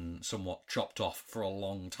been somewhat chopped off for a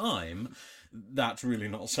long time, that's really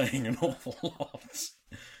not saying an awful lot.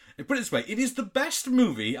 Put it this way, it is the best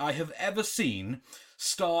movie I have ever seen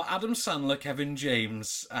star Adam Sandler, Kevin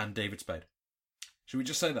James, and David Spade. Should we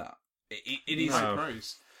just say that? It is. High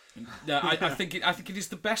praise. No, I think it is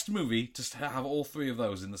the best movie to have all three of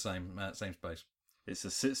those in the same space. It's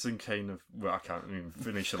the Citizen Kane of... Well, I can't even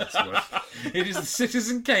finish on this word. It is the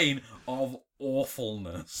Citizen Kane of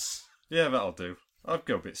awfulness. Yeah, that'll do. I'd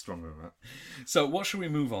go a bit stronger than that. So, what should we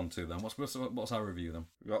move on to then? What's our review then?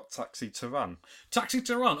 We got Taxi Tehran. Taxi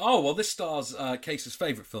Tehran. Oh, well, this stars Case's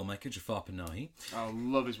favourite filmmaker, Jafar Panahi. I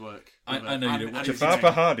love his work. I know you do. Jafar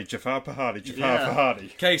Pahadi.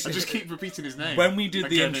 Case, I just keep repeating his name. When we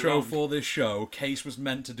did the intro for this show, Case was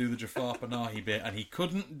meant to do the Jafar Panahi bit, and he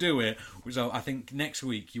couldn't do it. So I think next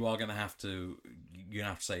week you are going to have to... You're going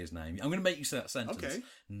to have to say his name. I'm going to make you say that sentence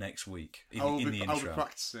next week in the intro. I'll be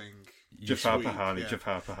practising. Jafar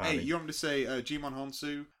Pahadi. Hey, you want me to say Jimon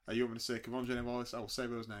Honsu? You want me to say Kevon Jenny Wallace? I will say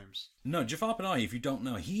those names. No, Jafar Panahi, if you don't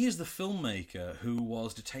know, he is the filmmaker who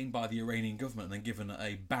was detained by the Iranian government and then given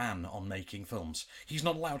a ban on making films. He's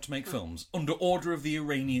not allowed to make films under order of the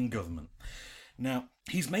Iranian government. Now,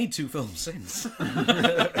 he's made 2 films since.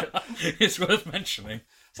 It's worth mentioning.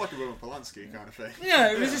 It's like a Roman Polanski kind of thing.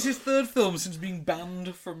 Yeah, this is his 3rd film since being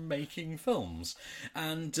banned from making films.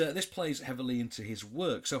 And this plays heavily into his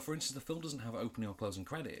work. So, for instance, the film doesn't have opening or closing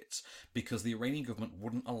credits because the Iranian government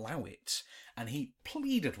wouldn't allow it. And he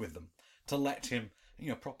pleaded with them to let him,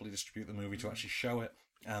 properly distribute the movie, to actually show it.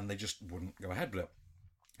 And they just wouldn't go ahead with it.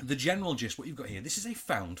 The general gist, what you've got here, this is a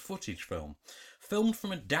found footage film. Filmed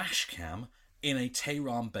from a dash cam in a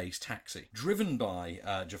Tehran-based taxi, driven by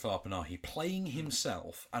Jafar Panahi, playing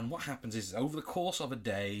himself. And what happens is, over the course of a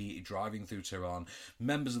day, driving through Tehran,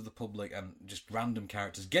 members of the public and just random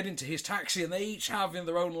characters get into his taxi, and they each have in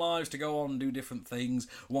their own lives to go on and do different things.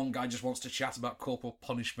 One guy just wants to chat about corporal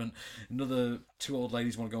punishment. Another 2 old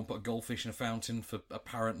ladies want to go and put a goldfish in a fountain for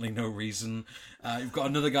apparently no reason. You've got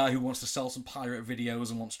another guy who wants to sell some pirate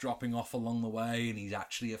videos and wants dropping off along the way, and he's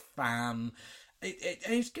actually a fan.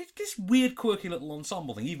 It's this weird, quirky little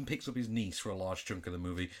ensemble thing. He even picks up his niece for a large chunk of the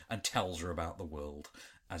movie and tells her about the world.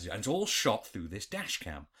 And it's all shot through this dash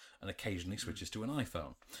cam and occasionally switches to an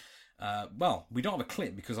iPhone. Well, we don't have a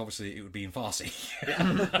clip because obviously it would be in Farsi.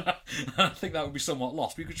 I think that would be somewhat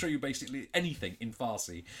lost. We could show you basically anything in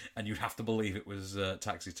Farsi and you'd have to believe it was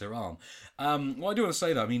Taxi Tehran. What I do want to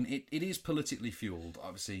say though, I mean, it is politically fueled.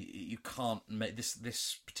 Obviously, you can't make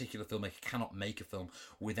this particular filmmaker cannot make a film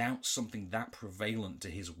without something that prevalent to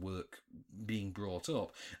his work being brought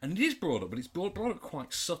up. And it is brought up, but it's brought up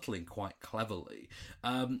quite subtly and quite cleverly.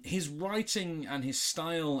 His writing and his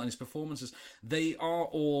style and his performances, they are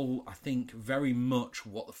all, I think, very much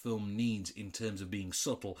what the film needs in terms of being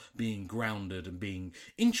subtle, being grounded, and being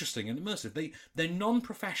interesting and immersive. They're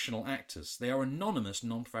non-professional actors. They are anonymous,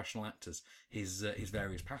 non-professional actors, his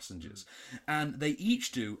various passengers. And they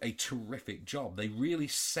each do a terrific job. They really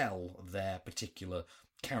sell their particular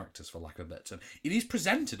characters, for lack of a better term. It is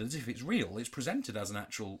presented as if it's real. It's presented as an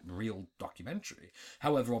actual real documentary.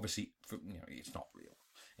 However, obviously, it's not real.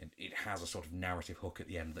 It has a sort of narrative hook at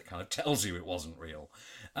the end that kind of tells you it wasn't real.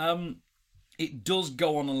 It does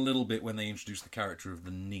go on a little bit when they introduce the character of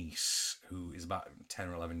the niece, who is about 10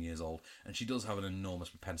 or 11 years old, and she does have an enormous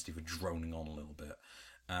propensity for droning on a little bit.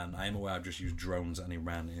 And I am aware I've just used drones and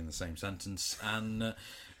Iran in the same sentence, and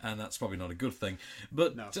that's probably not a good thing.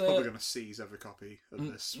 But no, it's probably going to seize every copy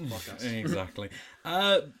of this podcast. Exactly.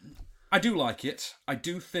 I do like it. I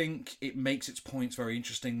do think it makes its points very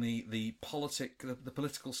interesting. The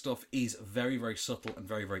political stuff is very, very subtle and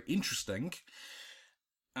very, very interesting.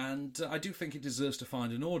 And I do think it deserves to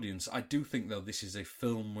find an audience. I do think, though, this is a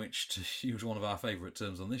film which, to use one of our favourite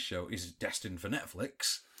terms on this show, is destined for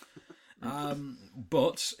Netflix.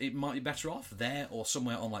 But it might be better off there or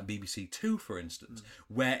somewhere on like BBC Two, for instance,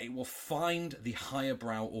 where it will find the higher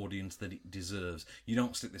brow audience that it deserves. You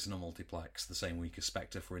don't stick this in a multiplex the same week as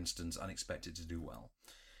Spectre, for instance, and expect it to do well.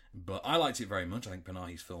 But I liked it very much. I think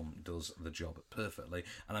Panahi's film does the job perfectly,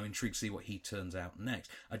 and I'm intrigued to see what he turns out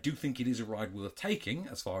next. I do think it is a ride worth taking,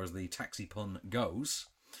 as far as the taxi pun goes,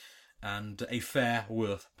 and a fare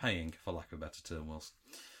worth paying, for lack of a better term, Wilson.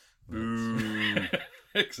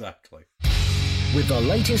 Exactly. With the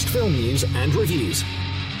latest film news and reviews,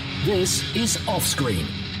 this is Offscreen.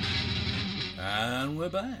 And we're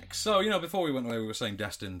back. So, before we went away, we were saying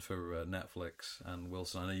destined for Netflix. And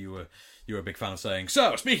Wilson, I know you were a big fan of saying,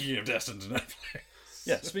 so, speaking of destined to Netflix.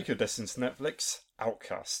 Yeah, speaking of destined to Netflix,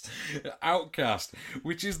 Outcast. Outcast,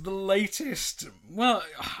 which is the latest, well,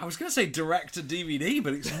 I was going to say direct-to-DVD,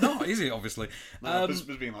 but it's not, is it, obviously? No, there's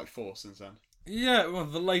been like 4 since then. Yeah, well,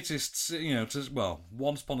 the latest,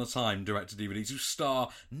 Once Upon a Time direct-to-DVD to star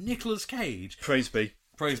Nicolas Cage. Praise be.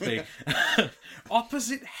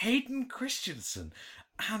 Opposite Hayden Christensen.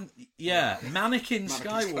 And, Mannequin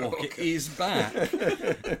Skywalker is back.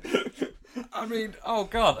 I mean, oh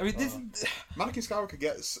God. I mean, Mannequin Skywalker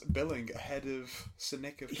gets billing ahead of Sir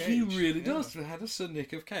Nick of Cage. He really does, ahead of Sir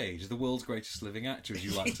Nick of Cage, the world's greatest living actor, as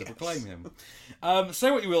you like to proclaim him.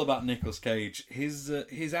 Say what you will about Nicolas Cage,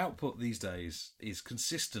 his output these days is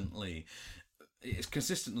consistently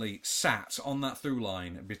sat on that through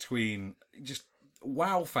line between just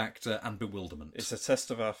wow factor and bewilderment. It's a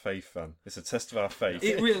test of our faith, then. It's a test of our faith.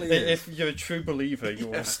 It really is. If you're a true believer,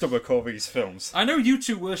 you'll stomach all these films. I know you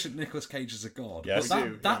two worship Nicolas Cage as a god. Yes,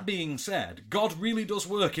 but that being said, God really does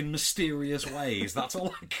work in mysterious ways. That's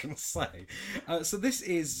all I can say. So this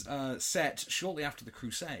is set shortly after the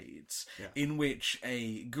Crusades, in which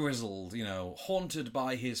a grizzled, haunted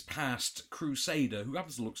by his past crusader, who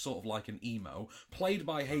happens to look sort of like an emo, played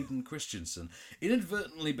by Hayden Christensen,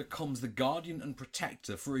 inadvertently becomes the guardian and protector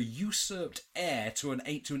for a usurped heir to an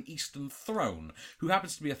Eastern throne, who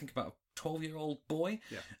happens to be, I think, about a 12-year-old boy.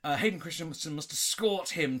 Hayden Christensen must escort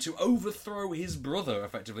him to overthrow his brother,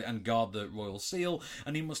 effectively, and guard the royal seal,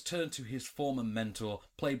 and he must turn to his former mentor,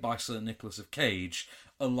 played by Sir Nicolas of Cage,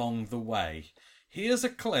 along the way. Here's a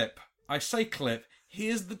clip. I say clip.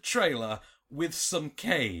 Here's the trailer with some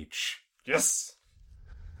Cage. Yes!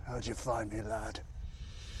 How'd you find me, lad?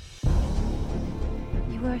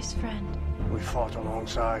 You were his friend. We fought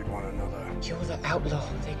alongside one another. You're the outlaw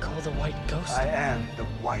they call the White Ghost. I am the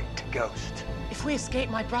White Ghost. If we escape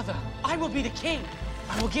my brother, I will be the king.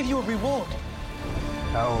 I will give you a reward.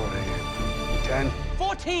 How old are you? 10?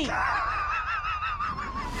 14!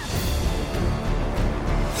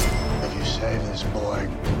 If you save this boy,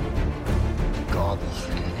 God will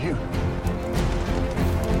forgive you.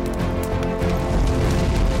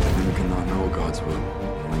 Men cannot know God's will.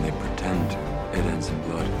 When they pretend, it ends in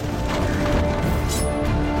blood.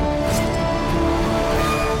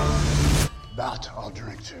 That I'll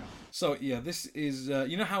drink to. So, this is...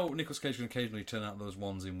 you know how Nicolas Cage can occasionally turn out those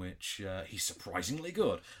ones in which he's surprisingly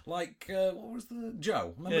good? Like, what was the...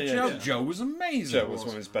 Joe? Remember Joe? Yeah. Joe was amazing. Joe was one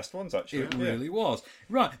of his best ones, actually. It really was.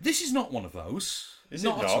 Right, this is not one of those. Is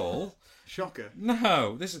not it not? at all. Shocker.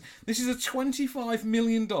 No, this is a $25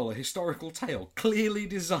 million historical tale, clearly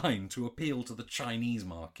designed to appeal to the Chinese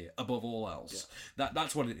market above all else.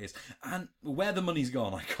 That's what it is. And where the money's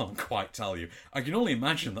gone, I can't quite tell you. I can only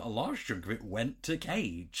imagine that a large chunk of it went to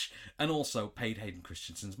Cage, and also paid Hayden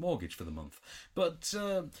Christensen's mortgage for the month. But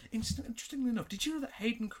interestingly enough, did you know that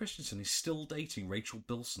Hayden Christensen is still dating Rachel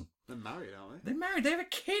Bilson? They're married, aren't they? They're married. They have a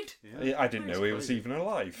kid. Yeah, I didn't know he was even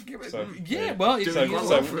alive. Well, doing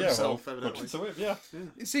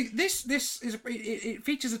See, this is it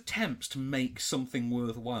features attempts to make something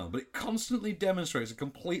worthwhile, but it constantly demonstrates a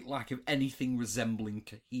complete lack of anything resembling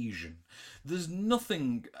cohesion. There's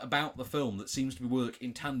nothing about the film that seems to work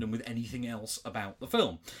in tandem with anything else about the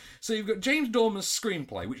film. So you've got James Dormer's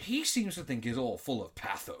screenplay, which he seems to think is all full of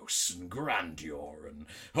pathos and grandeur and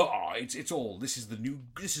it's all this is the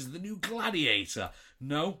new Gladiator.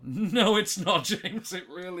 No, it's not, James. It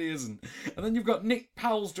really isn't. And then you've got Nick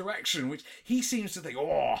Powell's direction, which he seems to think,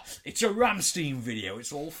 it's a Rammstein video.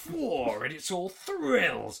 It's all war and it's all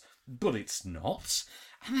thrills. But it's not.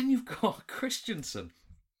 And then you've got Christensen.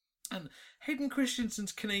 And Hayden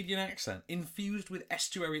Christensen's Canadian accent, infused with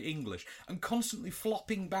estuary English and constantly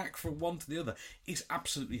flopping back from one to the other, is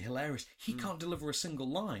absolutely hilarious. He can't deliver a single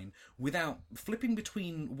line without flipping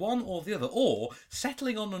between one or the other, or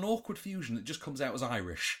settling on an awkward fusion that just comes out as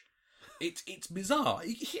Irish. It's bizarre.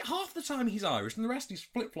 Half the time he's Irish, and the rest he's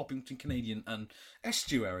flip-flopping between Canadian and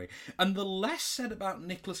estuary. And the less said about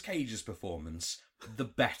Nicolas Cage's performance, the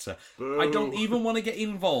better. Boo. I don't even want to get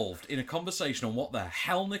involved in a conversation on what the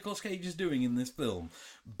hell Nicolas Cage is doing in this film,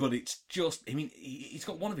 but it's just, I mean, he's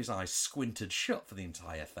got one of his eyes squinted shut for the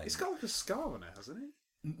entire thing. He's got like a scar on it, hasn't he?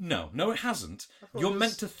 No, it hasn't. You're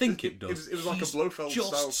meant to think it does. It was like a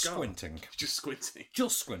Blofeld-style scar. Squinting. Just squinting.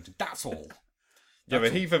 Just squinting, that's all. Yeah,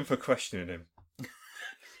 but heathen for questioning him.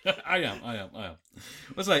 I am.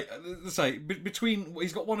 Let's say, between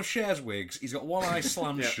he's got one of Cher's wigs, he's got one eye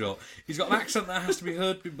slammed shut, he's got an accent that has to be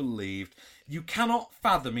heard to be believed. You cannot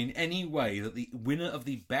fathom in any way that the winner of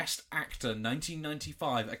the Best Actor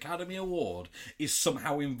 1995 Academy Award is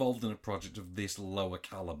somehow involved in a project of this lower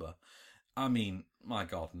calibre. I mean, my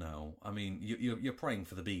God, no. I mean, you're praying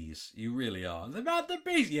for the bees. You really are. The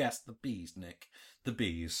bees, yes, the bees, Nick, the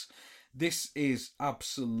bees. This is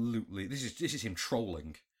absolutely. This is him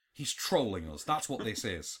trolling. He's trolling us. That's what this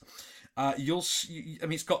is. I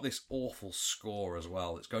mean, it's got this awful score as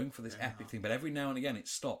well. It's going for this epic thing, but every now and again it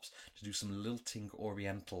stops to do some lilting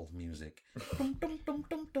Oriental music.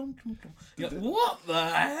 You're like, what the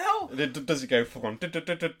hell? Does it go for one?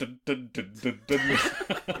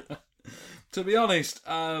 To be honest,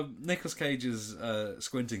 Nicolas Cage's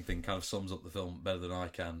squinting thing kind of sums up the film better than I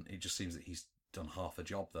can. It just seems that he's done half a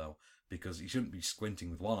job, though, because he shouldn't be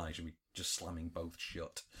squinting with one eye. He should be just slamming both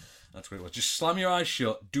shut. That's what it was. Just slam your eyes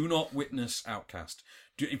shut. Do not witness Outcast.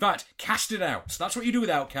 In fact, cast it out. That's what you do with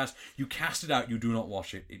Outcast. You cast it out. You do not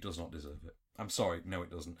watch it. It does not deserve it. I'm sorry. No,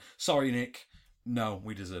 it doesn't. Sorry, Nick. No,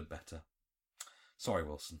 we deserve better. Sorry,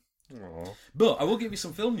 Wilson. Aww. But I will give you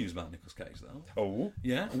some film news about Nicolas Cage, though. Oh.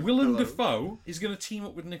 Yeah. Willem Dafoe is going to team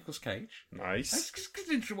up with Nicolas Cage. Nice.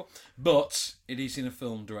 But it is in a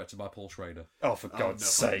film directed by Paul Schrader. Oh, for God's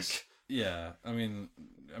sake. Yeah, I mean,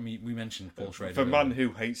 we mentioned Paul Schrader. For a man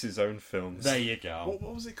who hates his own films. There you go.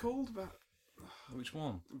 What was it called? Which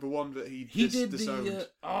one? The one that he did disowned.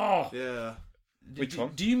 Yeah. Which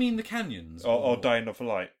one? Do you mean The Canyons? Or Dying of the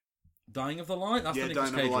Light? Dying of the Light? That's the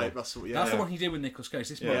Nicolas Cage one. That's the one he did with Nicolas Cage.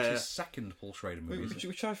 This was his second Paul Schrader movie.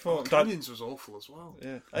 Which I thought... Canyons was awful as well.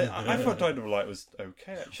 Yeah. I thought Dying of the Light was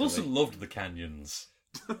okay, actually. Wilson loved The Canyons.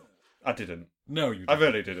 I didn't. No, you didn't. I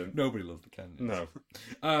really didn't. Nobody loved The Canyons. No.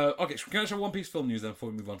 Okay, so can I show One Piece film news then before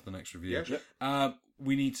we move on to the next review? Yeah.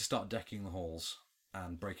 We need to start decking the halls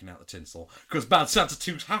and breaking out the tinsel, because Bad Santa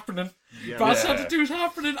 2's happening. Yeah. Bad Santa 2's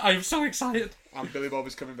happening. I am so excited. And Billy Bob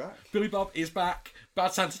is coming back. Billy Bob is back.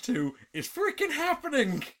 Bad Santa 2 is freaking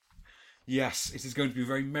happening. Yes, it is going to be a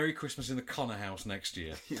very Merry Christmas in the Connor house next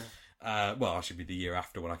year. Well, actually be the year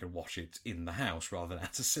after when I can watch it in the house rather than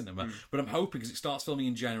at a cinema. But I'm hoping, because it starts filming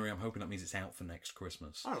in January, I'm hoping that means it's out for next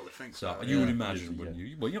Christmas. I would think so. You would imagine, wouldn't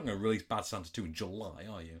you? Well, you're not going to release Bad Santa 2 in July,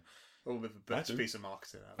 are you? Well, with the best piece of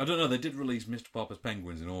marketing out. I don't know, they did release Mr. Popper's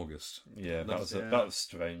Penguins in August. Yeah, that was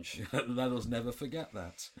strange. Let us never forget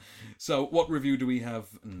that. So, what review do we have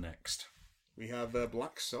next? We have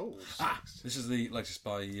Black Souls. This is the latest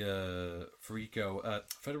by Federico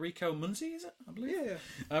Munzi, is it? I believe.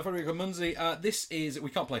 Yeah. Federico Munzi. This is, we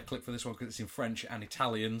can't play a clip for this one because it's in French and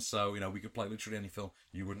Italian, so we could play literally any film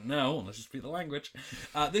you wouldn't know unless you speak the language.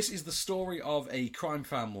 This is the story of a crime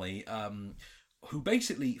family who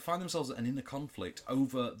basically find themselves in an inner conflict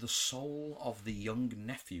over the soul of the young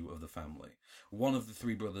nephew of the family. One of the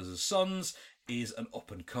three brothers' sons is an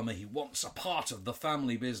up-and-comer. He wants a part of the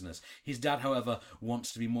family business. His dad, however,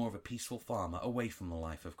 wants to be more of a peaceful farmer, away from the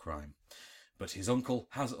life of crime. But his uncle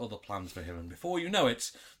has other plans for him, and before you know it,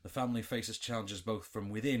 the family faces challenges both from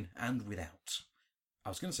within and without. I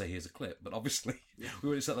was going to say here's a clip, but obviously we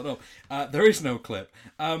already set that up. There is no clip.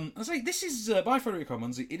 I say this is by Federico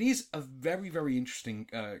Munzi. It is a very, very interesting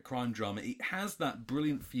crime drama. It has that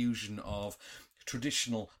brilliant fusion of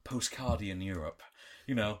traditional postcardian Europe.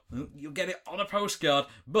 You know, you'll get it on a postcard,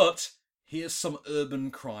 but here's some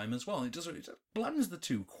urban crime as well. It blends the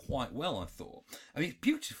two quite well, I thought. I mean, it's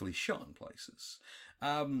beautifully shot in places.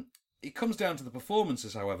 It comes down to the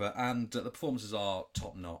performances, however, and the performances are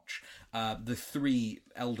top-notch. The three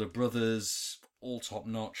elder brothers, all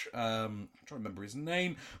top-notch. I'm trying to remember his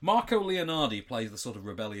name. Marco Leonardi plays the sort of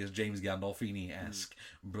rebellious James Gandolfini-esque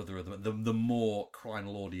brother of the more crime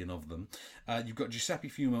lordian of them. You've got Giuseppe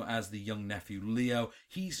Fumo as the young nephew, Leo.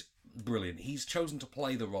 He's brilliant. He's chosen to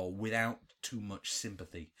play the role without too much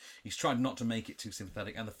sympathy. He's tried not to make it too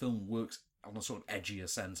sympathetic, and the film works on a sort of edgier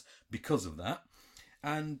sense because of that.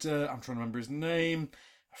 And I'm trying to remember his name.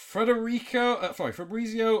 Fabrizio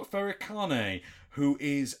Ferricane, who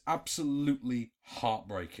is absolutely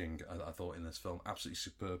heartbreaking, I thought, in this film. Absolutely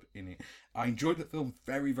superb in it. I enjoyed the film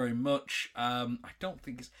very, very much. I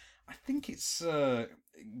think it's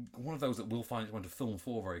one of those that will find its way to Film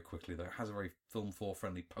 4 very quickly, though. It has a very Film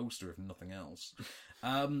 4-friendly poster, if nothing else.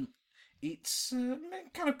 It's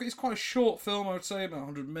quite a short film, I would say, about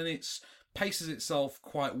 100 minutes. Paces itself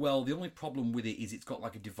quite well. The only problem with it is it's got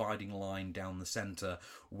like a dividing line down the centre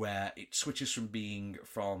where it switches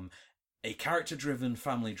from a character-driven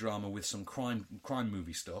family drama with some crime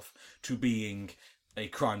movie stuff to being a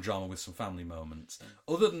crime drama with some family moments.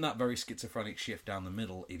 Other than that very schizophrenic shift down the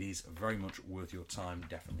middle, it is very much worth your time.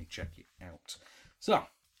 Definitely check it out. So,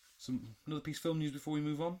 another piece of film news before we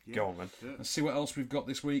move on? Yeah. Go on, man. Yeah. Let's see what else we've got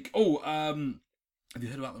this week. Have you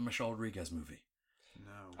heard about the Michelle Rodriguez movie?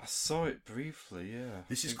 No. I saw it briefly, yeah.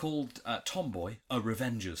 This is called Tomboy, A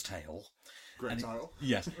Revenger's Tale. Great title.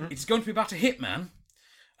 Yes. It's going to be about a hitman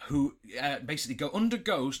who basically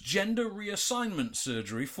undergoes gender reassignment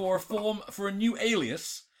surgery for a new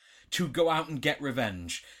alias to go out and get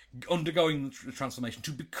revenge, undergoing the transformation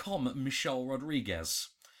to become Michelle Rodriguez.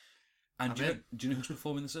 And do you know who's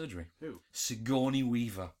performing the surgery? Who? Sigourney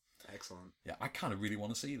Weaver. Excellent. Yeah, I kind of really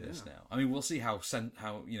want to see this now. I mean, we'll see how sort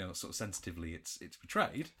of sensitively it's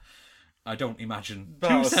portrayed. I don't imagine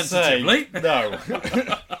too sensitively. No.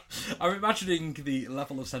 I'm imagining the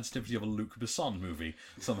level of sensitivity of a Luc Besson movie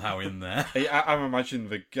somehow in there. I'm imagining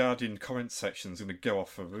the Guardian comment section's going to go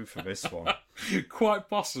off the roof for this one. Quite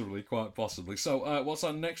possibly. So, what's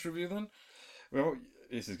our next review then? Well,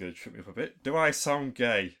 this is going to trip me up a bit. Do I sound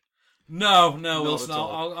gay? No, Wilson.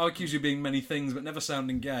 I'll accuse you of being many things, but never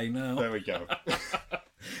sounding gay. No. There we go.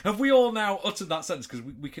 Have we all now uttered that sentence? Because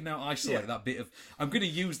we can now isolate that bit of... I'm going to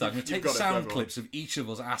use that. I'm going to take sound clips of each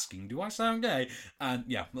of us asking, do I sound gay? And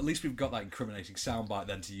yeah, at least we've got that incriminating soundbite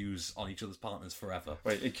then to use on each other's partners forever.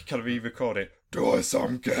 Wait, can we re-record it? Do I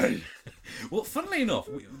sound gay? Well, funnily enough,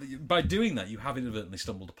 by doing that, you have inadvertently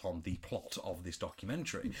stumbled upon the plot of this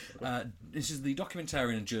documentary. This is the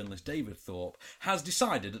documentarian and journalist David Thorpe has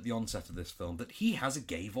decided at the onset of this film that he has a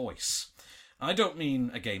gay voice. I don't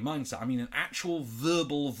mean a gay mindset. I mean an actual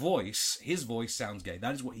verbal voice. His voice sounds gay.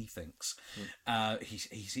 That is what he thinks.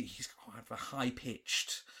 He's quite a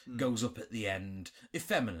high-pitched, goes up at the end,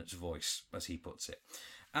 effeminate voice, as he puts it.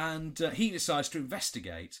 And he decides to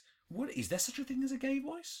investigate. Is there such a thing as a gay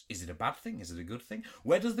voice? Is it a bad thing? Is it a good thing?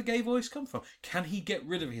 Where does the gay voice come from? Can he get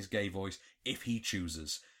rid of his gay voice if he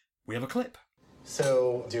chooses? We have a clip.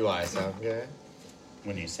 So, do I sound gay?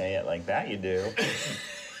 When you say it like that, you do.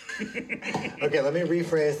 Okay, let me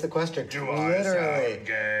rephrase the question. Do I sound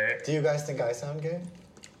gay? Do you guys think I sound gay?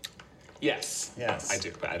 Yes. I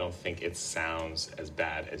do, but I don't think it sounds as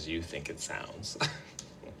bad as you think it sounds.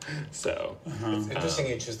 So... It's interesting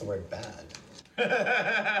you choose the word bad.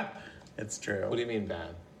 It's true. What do you mean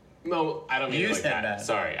bad? No, I don't mean it like that. Bad.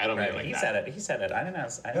 Sorry, I don't mean it like that. He said it. I didn't know.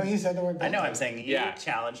 No, he said the word bad. I know, I'm saying you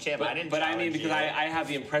challenged him. I didn't challenge you. But I mean, because I have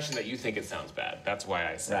the impression that you think it sounds bad. That's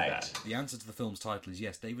why I said that. The answer to the film's title is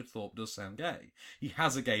yes, David Thorpe does sound gay. He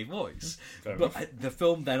has a gay voice. But the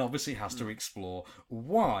film then obviously has to explore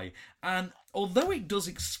why. And although it does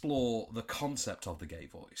explore the concept of the gay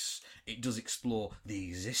voice, it does explore the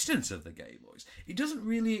existence of the gay voice, it doesn't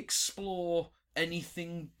really explore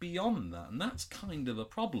anything beyond that, and that's kind of a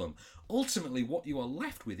problem. Ultimately, what you are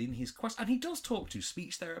left with in his quest, and he does talk to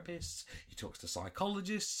speech therapists, he talks to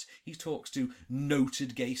psychologists, he talks to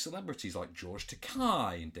noted gay celebrities like George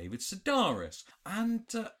Takei and David Sedaris, and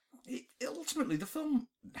ultimately the film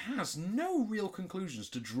has no real conclusions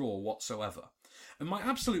to draw whatsoever. And my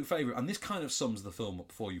absolute favourite, and this kind of sums the film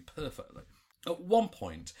up for you perfectly, at one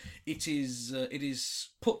point it is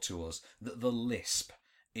put to us that the lisp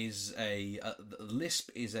is a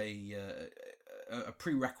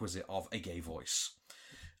prerequisite of a gay voice.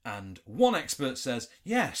 And one expert says,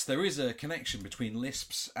 yes, there is a connection between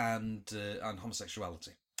lisps and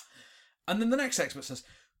homosexuality. And then the next expert says,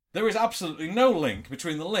 There is absolutely no link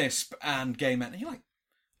between the lisp and gay men. And you're like,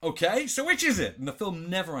 okay, so which is it? And the film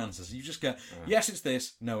never answers. You just go, yes, it's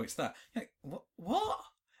this, no, it's that. You're like, what?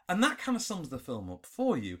 And that kind of sums the film up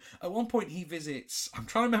for you. At one point he visits, I'm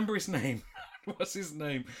trying to remember his name. What's his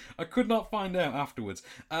name? I could not find out afterwards.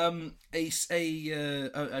 A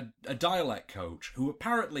dialect coach who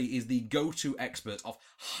apparently is the go-to expert of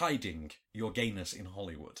hiding your gayness in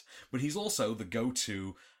Hollywood. But he's also the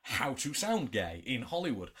go-to how to sound gay in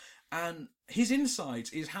Hollywood. And his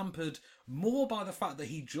insight is hampered more by the fact that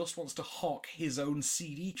he just wants to hawk his own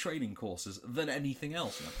CD training courses than anything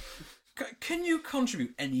else. Can you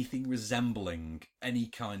contribute anything resembling any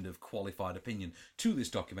kind of qualified opinion to this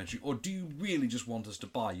documentary, or do you really just want us to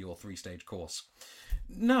buy your 3-stage course?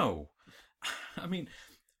 No. I mean,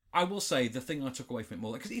 I will say the thing I took away from it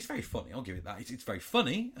more, because it's very funny, I'll give it that. It's very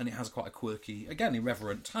funny, and it has quite a quirky, again,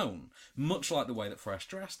 irreverent tone, much like the way that Fresh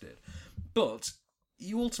Dress did. But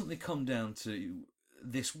you ultimately come down to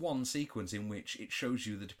this one sequence in which it shows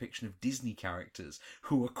you the depiction of Disney characters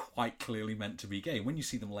who are quite clearly meant to be gay. When you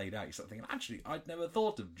see them laid out, you start thinking, actually, I'd never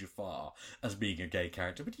thought of Jafar as being a gay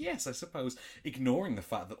character. But yes, I suppose, ignoring the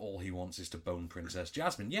fact that all he wants is to bone Princess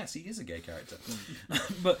Jasmine, yes, he is a gay character.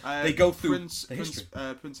 But they go through the history.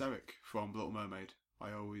 Prince Eric from Little Mermaid.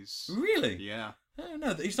 I always... Really? Yeah. Oh,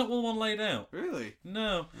 no, he's not the one laid out. Really?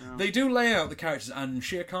 No. They do lay out the characters, and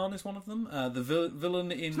Shere Khan is one of them. The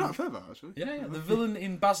villain in... It's not fair, though, actually. Yeah. The villain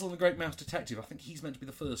in Basil and the Great Mouse Detective, I think he's meant to be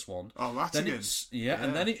the first one. Oh, that's then again.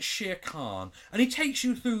 And then it's Shere Khan. And he takes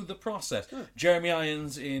you through the process. Yeah. Jeremy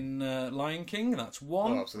Irons in Lion King, that's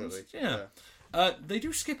one. Oh, absolutely. Yeah. They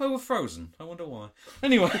do skip over Frozen. I wonder why.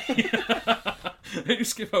 Anyway. They do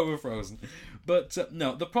skip over Frozen. But,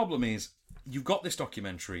 no, the problem is, you've got this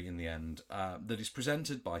documentary in the end that is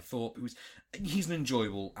presented by Thorpe. He's an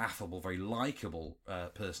enjoyable, affable, very likeable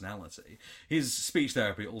personality. His speech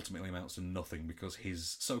therapy ultimately amounts to nothing because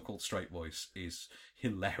his so-called straight voice is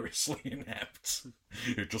hilariously inept.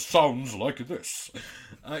 It just sounds like this.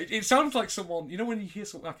 It sounds like someone, you know, when you hear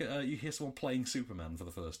you hear someone playing Superman for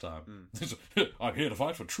the first time. I'm here to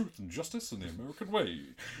fight for truth and justice in the American way.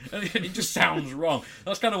 And it just sounds wrong.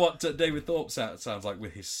 That's kind of what David Thorpe sounds like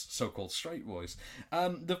with his so-called straight voice.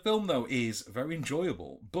 The film, though, is very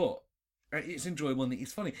enjoyable, but it's enjoyable and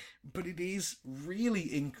it's funny, but it is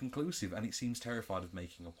really inconclusive, and it seems terrified of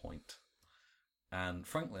making a point. And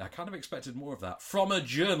frankly, I kind of expected more of that from a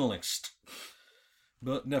journalist.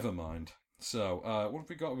 But never mind. So, what have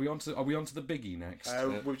we got? Are we on to the biggie next?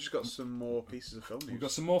 We've just got some more pieces of film news. We've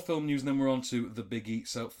got some more film news, and then we're on to the biggie.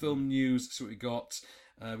 So, film news. So, we've got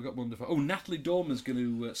wonderful. Oh, Natalie Dormer's going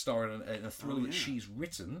to star in a thriller that she's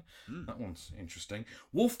written. That one's interesting.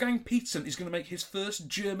 Wolfgang Petersen is going to make his first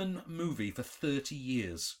German movie for 30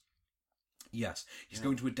 years. Yes, he's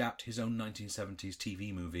going to adapt his own 1970s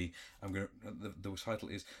TV movie. The title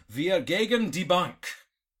is Wir gegen die Bank.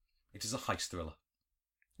 It is a heist thriller.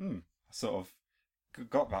 I sort of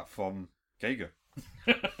got that from Geiger.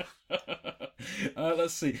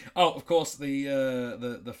 Let's see. Oh, of course,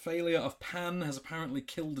 the failure of Pan has apparently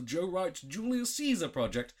killed Joe Wright's Julius Caesar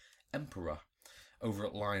project, Emperor, over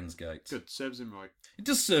at Lionsgate. Good, serves him right. It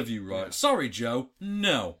does serve you right. Yeah. Sorry, Joe.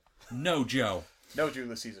 No, Joe. No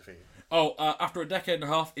Julius Caesar for you. Oh, after a decade and a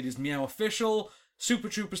half, it is meow official. Super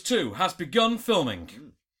Troopers 2 has begun filming.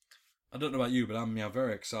 I don't know about you, but I'm meow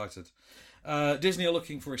very excited. Disney are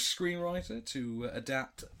looking for a screenwriter to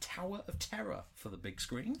adapt Tower of Terror for the big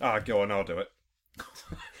screen. Go on, I'll do it.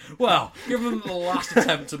 Well, given that the last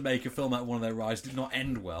attempt to make a film out of one of their rides did not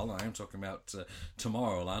end well, I am talking about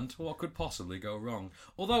Tomorrowland, what could possibly go wrong?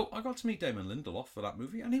 Although, I got to meet Damon Lindelof for that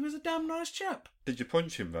movie, and he was a damn nice chap. Did you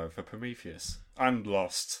punch him, though, for Prometheus? And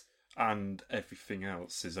Lost, and everything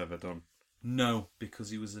else he's ever done? No, because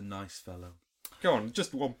he was a nice fellow. Go on,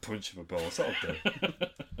 just one punch of a balls, that'll do.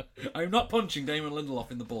 I'm not punching Damon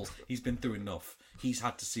Lindelof in the balls. He's been through enough. He's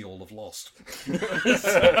had to see all of Lost.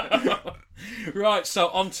 Right, so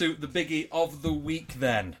on to the biggie of the week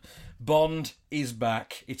then. Bond is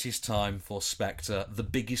back. It is time for Spectre, the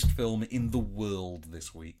biggest film in the world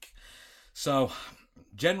this week. So,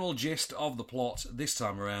 general gist of the plot this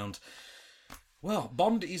time around. Well,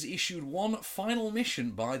 Bond is issued one final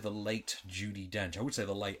mission by the late Judi Dench. I would say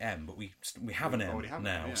the late M, but we have an M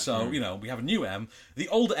now. Yeah. So, we have a new M. The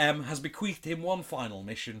old M has bequeathed him one final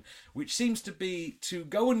mission, which seems to be to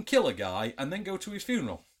go and kill a guy and then go to his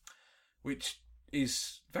funeral. Which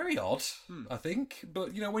is very odd, I think.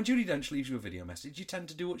 But, when Judi Dench leaves you a video message, you tend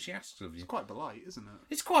to do what she asks of you. It's quite polite, isn't it?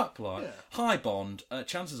 It's quite polite. Yeah. Hi, Bond.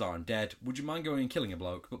 Chances are I'm dead. Would you mind going and killing a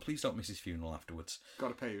bloke? But please don't miss his funeral afterwards. Got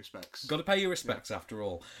to pay your respects. Got to pay your respects, after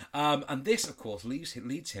all. And this, of course, leads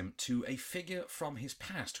him to a figure from his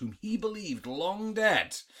past whom he believed long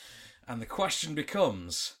dead. And the question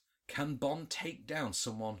becomes, can Bond take down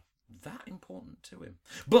someone that important to him?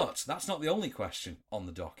 But that's not the only question on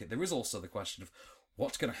the docket. There is also the question of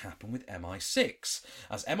what's going to happen with MI6,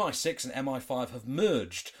 as MI6 and MI5 have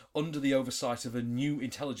merged under the oversight of a new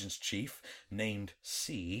intelligence chief named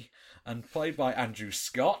C, and played by Andrew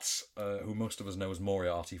Scott, who most of us know as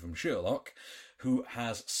Moriarty from Sherlock, who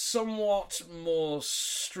has somewhat more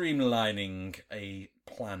streamlining a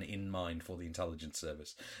plan in mind for the intelligence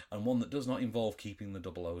service, and one that does not involve keeping the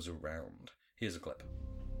double O's around. Here's a clip.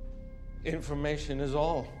 Information is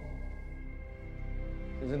all.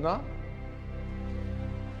 Is it not?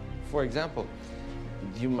 For example,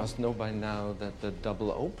 you must know by now that the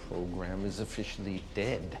Double O program is officially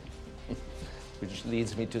dead. Which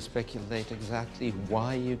leads me to speculate exactly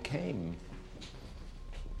why you came.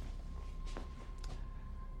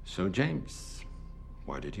 So, James,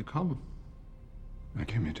 why did you come? I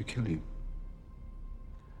came here to kill you.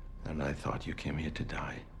 And I thought you came here to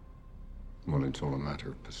die. Well, it's all a matter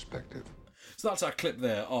of perspective. So that's our clip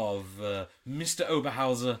there of Mr.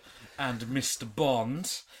 Oberhauser and Mr.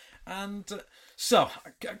 Bond. And so,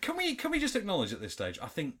 can we just acknowledge at this stage, I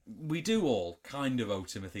think we do all kind of owe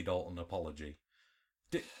Timothy Dalton an apology.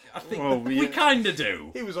 I think we kind of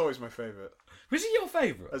do. He was always my favourite. Was he your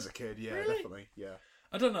favourite? As a kid, yeah, Really? definitely, yeah.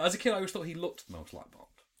 I don't know. As a kid, I always thought he looked the most like Bond.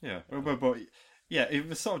 Yeah, but yeah, in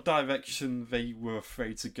the sort of direction they were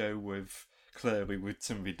afraid to go with, clearly with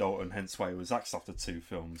Timothy Dalton, hence why he was axed after 2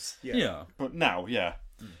 films. Yeah. But now, yeah.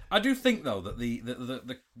 I do think, though, that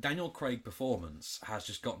the Daniel Craig performance has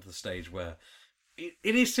just gotten to the stage where it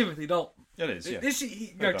is Timothy Dalton. It is, yeah.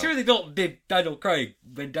 Timothy Dalton did Daniel Craig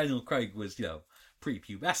when Daniel Craig was,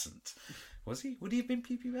 prepubescent. Was he? Would he have been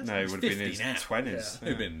prepubescent? No, he would have been in his 20s. 20s. Yeah. Yeah. He'd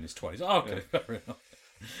have been in his 20s. Oh, okay, fair enough.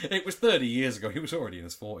 It was 30 years ago. He was already in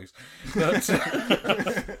his 40s.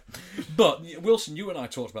 But Wilson, you and I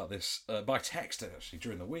talked about this by text, actually,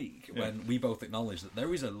 during the week, when we both acknowledged that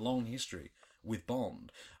there is a long history with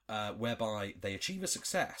Bond whereby they achieve a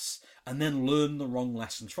success and then learn the wrong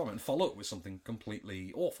lessons from it and follow up with something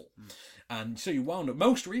completely awful. And so you wound up,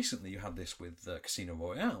 most recently you had this with Casino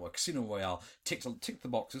Royale, where Casino Royale ticked the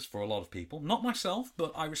boxes for a lot of people. Not myself,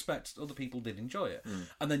 but I respect other people did enjoy it.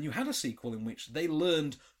 And then you had a sequel in which they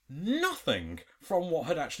learned nothing from what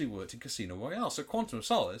had actually worked in Casino Royale. So Quantum of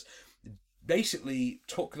Solace basically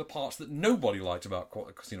took the parts that nobody liked about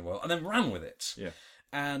Casino Royale and then ran with it. Yeah.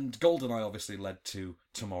 And GoldenEye obviously led to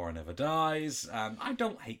Tomorrow Never Dies. I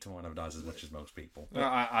don't hate Tomorrow Never Dies as much as most people. No,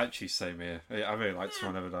 I actually same here. I really like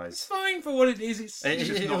Tomorrow Never Dies. It's fine for what it is. It's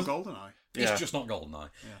just not GoldenEye. It's just not GoldenEye.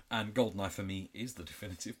 Yeah. And GoldenEye for me is the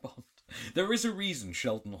definitive Bond. There is a reason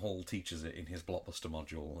Sheldon Hall teaches it in his blockbuster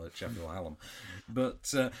module at Sheffield Hallam. But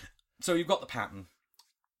so you've got the pattern.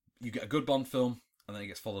 You get a good Bond film, and then it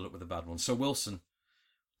gets followed up with a bad one. So Wilson,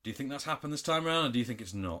 do you think that's happened this time around, or do you think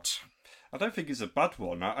it's not? I don't think it's a bad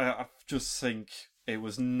one. I just think it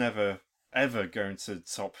was never, ever going to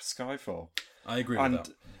top Skyfall. I agree with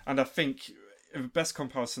that. And I think the best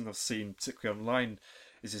comparison I've seen, particularly online,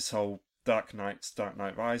 is this whole Dark Knight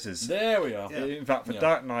Rises. There we are. Yeah. In fact, the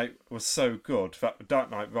Dark Knight was so good that the Dark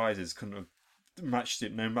Knight Rises couldn't have matched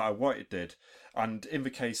it no matter what it did. And in the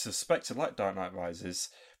case of Spectre, like Dark Knight Rises,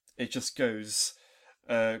 it just goes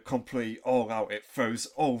completely all out. It throws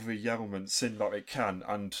all the elements in that it can,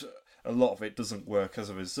 and a lot of it doesn't work as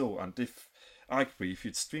a result. And if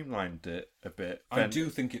you'd streamlined it a bit, then, I do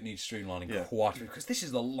think it needs streamlining quite a bit, because this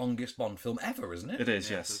is the longest Bond film ever, isn't it? It is,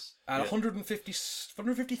 yes.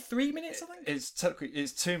 153 minutes, I think. It's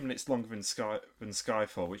 2 minutes longer than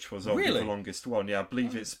Skyfall, which was only the longest one. Yeah, I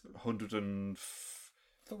believe it's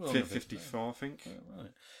 154, I think. Right.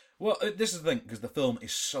 Well, this is the thing, because the film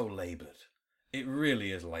is so laboured. It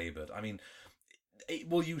really is laboured. I mean, it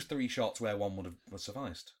will use 3 shots where one would have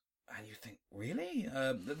sufficed. And you think, really?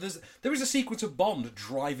 There is a sequence of Bond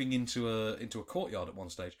driving into a courtyard at one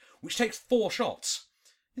stage, which takes 4 shots.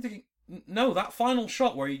 You're thinking, no, that final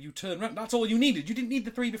shot where you turn around, that's all you needed. You didn't need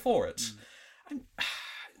the 3 before it. And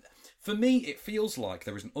for me, it feels like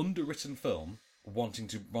there is an underwritten film wanting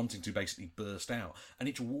to basically burst out, and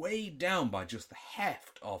it's weighed down by just the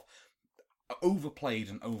heft of overplayed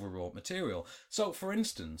and overwrought material. So, for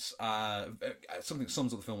instance, something that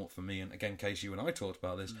sums up the film up for me, and again, Case, you and I talked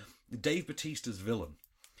about this, Dave Bautista's villain,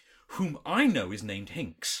 whom I know is named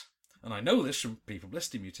Hinks. and I know this from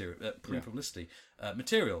pre-publicity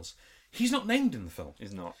materials, he's not named in the film.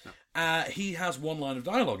 He's not. He has one line of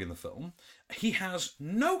dialogue in the film. He has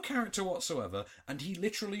no character whatsoever, and he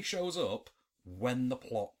literally shows up when the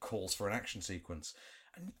plot calls for an action sequence.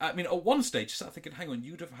 And, I mean, at one stage, you start thinking, hang on,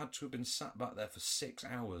 you'd have had to have been sat back there for 6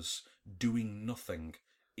 hours doing nothing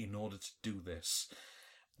in order to do this.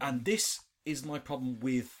 And this is my problem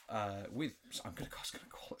with I'm going to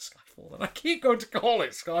call it Skyfall, and I keep going to call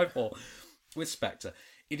it Skyfall, with Spectre.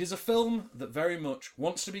 It is a film that very much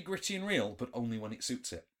wants to be gritty and real, but only when it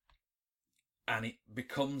suits it. And it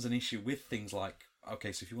becomes an issue with things like,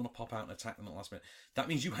 okay, so if you want to pop out and attack them at the last minute, that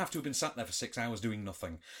means you have to have been sat there for 6 hours doing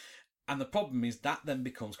nothing. And the problem is that then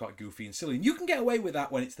becomes quite goofy and silly. And you can get away with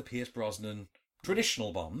that when it's the Pierce Brosnan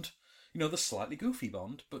traditional Bond, you know, the slightly goofy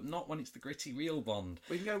Bond, but not when it's the gritty, real Bond.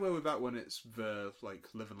 We can get away with that when it's the, like,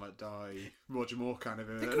 Live and Let Die, Roger Moore kind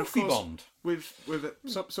of... The goofy Bond. With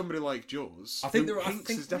somebody like Jaws, I think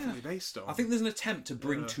is definitely based on. I think there's an attempt to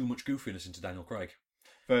bring too much goofiness into Daniel Craig.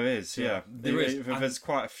 There is, yeah. There is. There's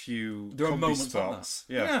quite a few... There are moments spots.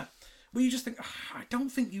 Like that. Yeah. Well, you just think, I don't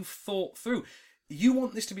think you've thought through... You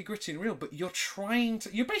want this to be gritty and real, but you are trying to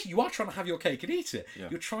have your cake and eat it. Yeah.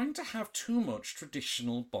 You're trying to have too much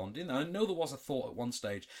traditional Bond in there. I know there was a thought at one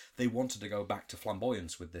stage they wanted to go back to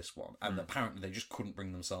flamboyance with this one, and apparently they just couldn't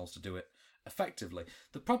bring themselves to do it effectively.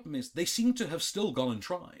 The problem is they seem to have still gone and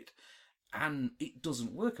tried, and it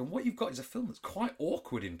doesn't work. And what you've got is a film that's quite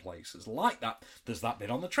awkward in places, like that. There's that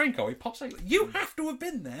bit on the train car. He pops out. You have to have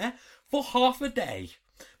been there for half a day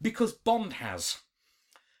because Bond has.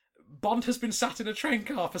 Bond has been sat in a train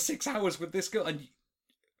car for 6 hours with this girl, and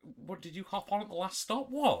what did you hop on at the last stop?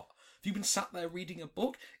 What? Have you been sat there reading a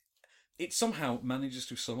book? It somehow manages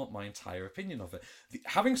to sum up my entire opinion of it.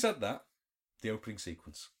 Having said that, the opening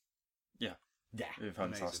sequence. Yeah.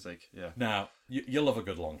 Fantastic. Amazing. Yeah. Now, you love a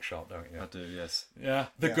good long shot, don't you? I do, yes. Yeah.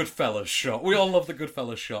 The Goodfellas shot. We all love the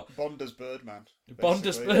Goodfellas shot. Bond as Birdman. Bond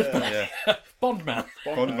as Birdman. Yeah. Bondman.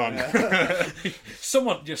 Bondman. Yeah.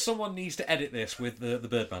 Someone needs to edit this with the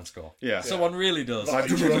Birdman score. Yeah. Someone really does. Like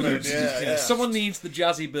Someone needs the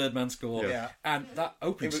jazzy Birdman score. Yeah. And that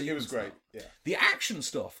opening sequence. It was great. Yeah. The action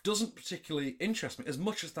stuff doesn't particularly interest me as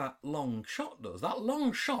much as that long shot does. That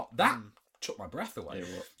long shot, that took my breath away.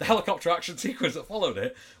 Yeah, the helicopter action sequence that followed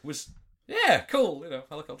it was, cool,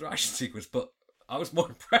 helicopter action sequence, but I was more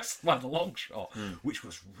impressed by the long shot, which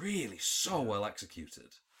was really so well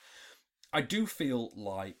executed. I do feel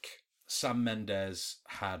like Sam Mendes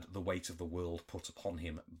had the weight of the world put upon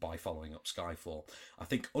him by following up Skyfall. I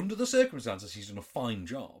think under the circumstances, he's done a fine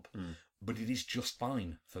job, but it is just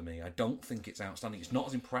fine for me. I don't think it's outstanding. It's not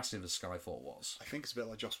as impressive as Skyfall was. I think it's a bit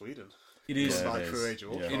like Joss Whedon. It is.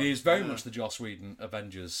 It is very much the Joss Whedon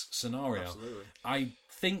Avengers scenario. Absolutely. I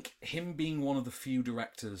think him being one of the few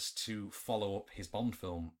directors to follow up his Bond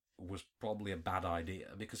film was probably a bad idea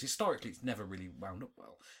because historically it's never really wound up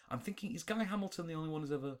well. I'm thinking, is Guy Hamilton the only one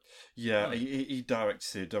who's ever... Yeah, he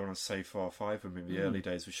directed Don't Want to Say Far Five in the early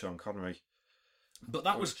days with Sean Connery. But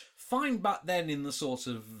that was fine back then in the sort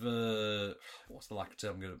of, what's the lack of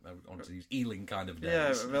term I'm going to use, Ealing kind of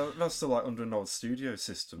days. Yeah, that's still like under an old studio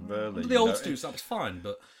system, really. Under the old studio, that was fine,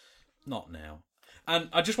 but not now. And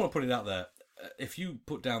I just want to put it out there, if you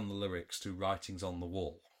put down the lyrics to Writings on the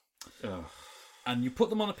Wall, and you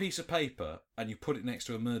put them on a piece of paper, and you put it next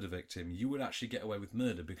to a murder victim, you would actually get away with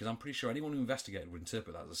murder, because I'm pretty sure anyone who investigated would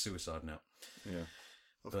interpret that as a suicide note. Yeah.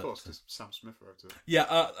 Of course, because Sam Smith wrote it. Yeah,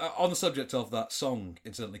 on the subject of that song,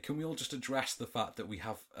 incidentally, can we all just address the fact that we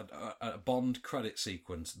have a Bond credit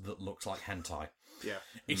sequence that looks like hentai? Yeah.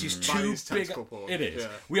 It is too big. Porn. It is. Yeah.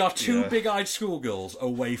 We are two big-eyed schoolgirls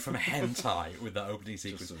away from hentai with that opening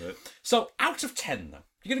sequence. So, out of 10, then,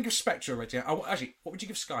 you're going to give Spectre a rating. Actually, what would you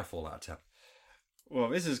give Skyfall out of 10? Well,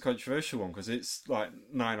 this is a controversial one because it's like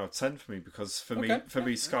 9 or 10 for me. Because for me,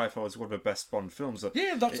 Skyfall is one of the best Bond films.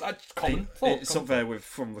 Yeah, that's common. It's up there with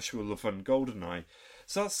From Russia with Love and GoldenEye.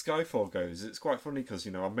 So as Skyfall goes, it's quite funny because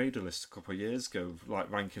I made a list a couple of years ago, like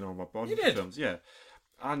ranking all my Bond films. Yeah,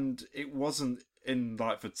 and it wasn't in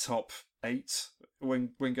like the top 8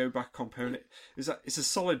 when go back comparing it. It's a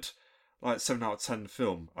solid like 7 out of 10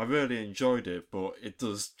 film. I really enjoyed it, but it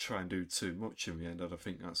does try and do too much in the end, and I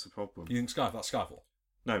think that's the problem. You think that's Skyfall?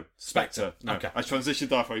 No, Spectre. No. Okay. I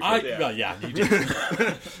transitioned halfway through. Well, yeah, you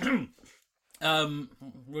did.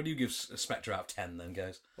 What do you give Spectre out of 10 then,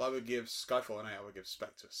 guys? Well, I would give Skyfall an 8. I would give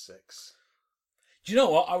Spectre 6. Do you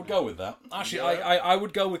know what? I would go with that. Actually, I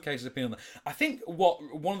would go with Case's opinion on that. I think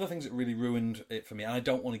one of the things that really ruined it for me, and I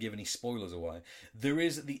don't want to give any spoilers away, there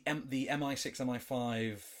is the MI6,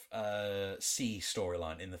 MI5 sea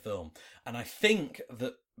storyline in the film. And I think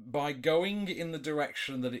that by going in the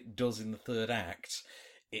direction that it does in the third act,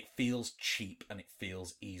 it feels cheap and it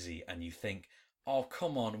feels easy. And you think, oh,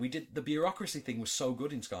 come on, the bureaucracy thing was so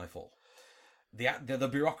good in Skyfall. The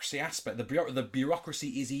bureaucracy aspect, the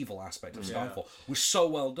bureaucracy is evil aspect of Skyfall was so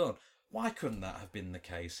well done. Why couldn't that have been the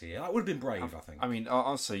case here? That would have been brave, I think. I mean,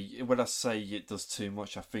 honestly, when I say it does too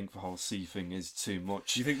much, I think the whole sea thing is too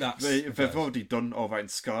much. You think that's... They've already done all that in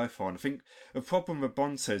Skyfall, and I think the problem with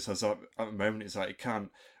Bond says at the moment is that it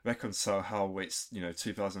can't reconcile how it's,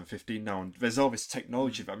 2015 now, and there's all this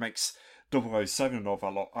technology that makes 007 and all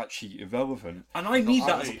that lot actually irrelevant. And I need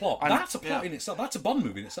that as a plot. That's a plot in itself. That's a Bond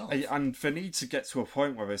movie in itself. And they need to get to a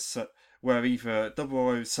point where it's... where either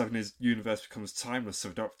 007's universe becomes timeless, so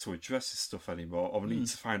we don't have to address this stuff anymore, or we need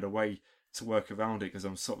to find a way to work around it, because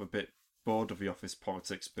I'm sort of a bit bored of the office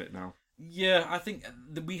politics bit now. Yeah, I think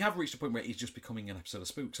we have reached a point where it's just becoming an episode of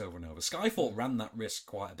Spooks over and over. Skyfall ran that risk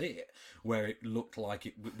quite a bit, where it looked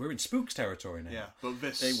like we're in Spooks territory now. Yeah, but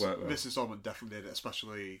this installment definitely did,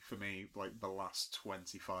 especially for me, like the last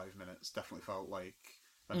 25 minutes definitely felt like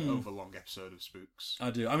an overlong episode of Spooks. I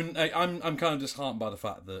do. I mean, I'm kind of disheartened by the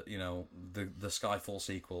fact that, the Skyfall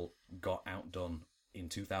sequel got outdone in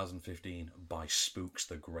 2015 by Spooks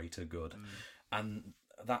the Greater Good. And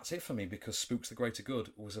that's it for me, because Spooks the Greater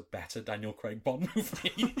Good was a better Daniel Craig Bond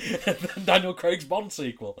movie than Daniel Craig's Bond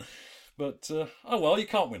sequel. But, oh well, you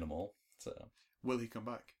can't win them all. So. Will he come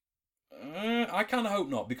back? I kind of hope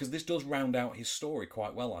not, because this does round out his story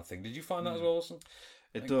quite well, I think. Did you find that as well, Wilson?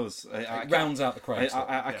 It does. It rounds out the Craig stuff.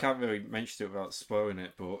 I can't really mention it without spoiling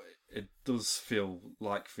it, but it does feel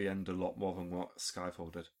like the end a lot more than what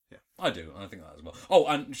Skyfall did. Yeah, I do. I think that as well. Oh,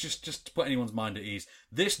 and just to put anyone's mind at ease,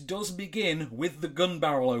 this does begin with the gun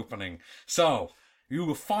barrel opening. So you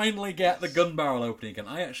will finally get the gun barrel opening again.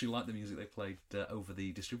 I actually like the music they played over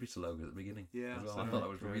the distributor logo at the beginning. Yeah, as well. I thought that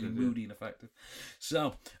was really moody and effective.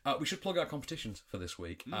 So we should plug our competitions for this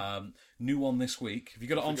week. New one this week. If you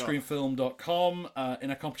go to onscreenfilm.com, in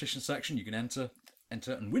our competition section, you can enter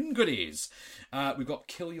and win goodies. We've got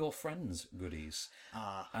Kill Your Friends goodies,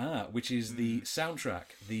 which is the soundtrack,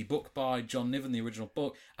 the book by John Niven, the original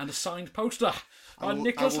book, and a signed poster by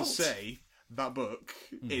Nicholas Hoult. Say that book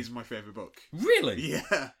is my favourite book. Really? Yeah.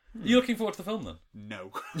 Are you looking forward to the film then?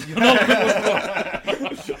 No. You're not looking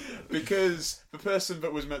forward to because the person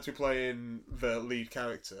that was meant to be playing the lead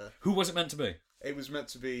character... Who was it meant to be? It was meant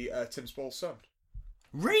to be Tim Spall's son.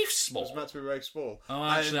 Rafe Spall? It was meant to be Rafe Spall. Oh,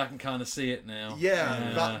 actually, I can kind of see it now.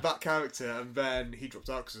 Yeah, that character, and then he dropped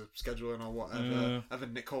out because of scheduling or whatever. And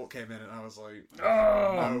then Nick Hoult came in, and I was like,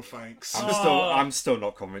 no thanks. I'm still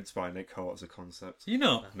not convinced by Nick Hoult as a concept. You're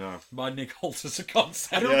not? No. By Nick Hoult as a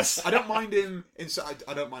concept? I don't mind him inside.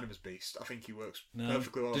 I don't mind him as Beast. I think he works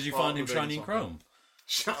perfectly well. Did you find him shiny in chrome?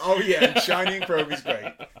 Oh yeah, shiny in chrome is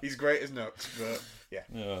great. He's great as Nux, but yeah.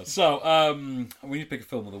 So we need to pick a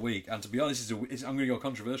film of the week, and to be honest, I'm going to go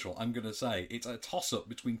controversial. I'm going to say it's a toss-up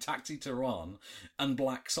between Taxi Tehran and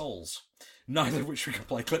Black Souls, neither of which we can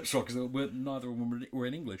play clips for because neither of them were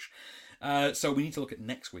in English. So we need to look at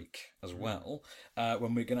next week as well,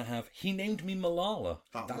 when we're going to have He Named Me Malala.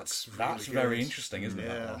 That's very interesting, isn't it?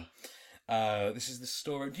 That one? This is the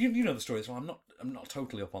story. Do you know the story as well? I'm not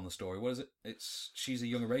totally up on the story. What is it? She's a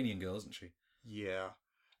young Iranian girl, isn't she? Yeah.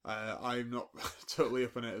 I'm not totally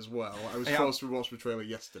up on it as well. I was forced to watch the trailer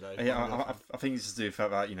yesterday. Yeah, I think it's to do with the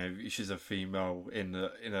fact that she's a female in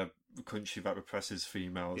a country that represses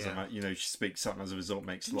females, and she speaks out and as a result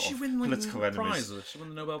makes a lot of political enemies. She won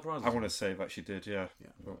the Nobel Prize. I want to say that she did, yeah.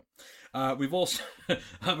 We've also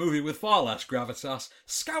a movie with far less gravitas,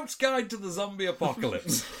 Scout's Guide to the Zombie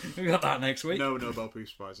Apocalypse. We've got that next week. No Nobel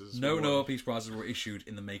Peace Prizes. No Nobel Peace Prizes were issued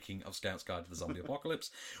in the making of Scout's Guide to the Zombie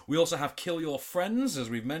Apocalypse. We also have Kill Your Friends, as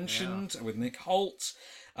we've mentioned, with Nick Hoult.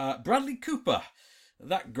 Bradley Cooper,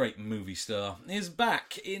 that great movie star, is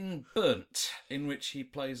back in Burnt, in which he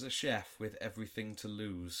plays a chef with everything to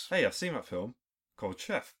lose. Hey, I've seen that film called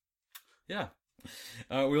Chef. Yeah.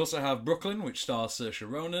 We also have Brooklyn, which stars Saoirse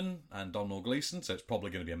Ronan and Domhnall Gleeson, so it's probably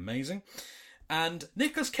going to be amazing. And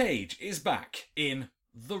Nicolas Cage is back in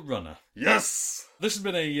The Runner. Yes! This has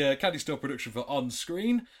been a Candy Store production for On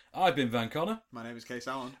Screen. I've been Van Connor. My name is Case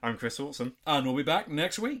Allen. I'm Chris Wilson. And we'll be back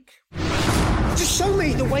next week. Just show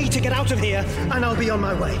me the way to get out of here, and I'll be on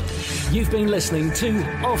my way. You've been listening to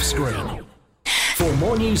Off Screen. For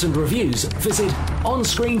more news and reviews, visit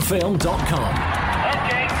onscreenfilm.com.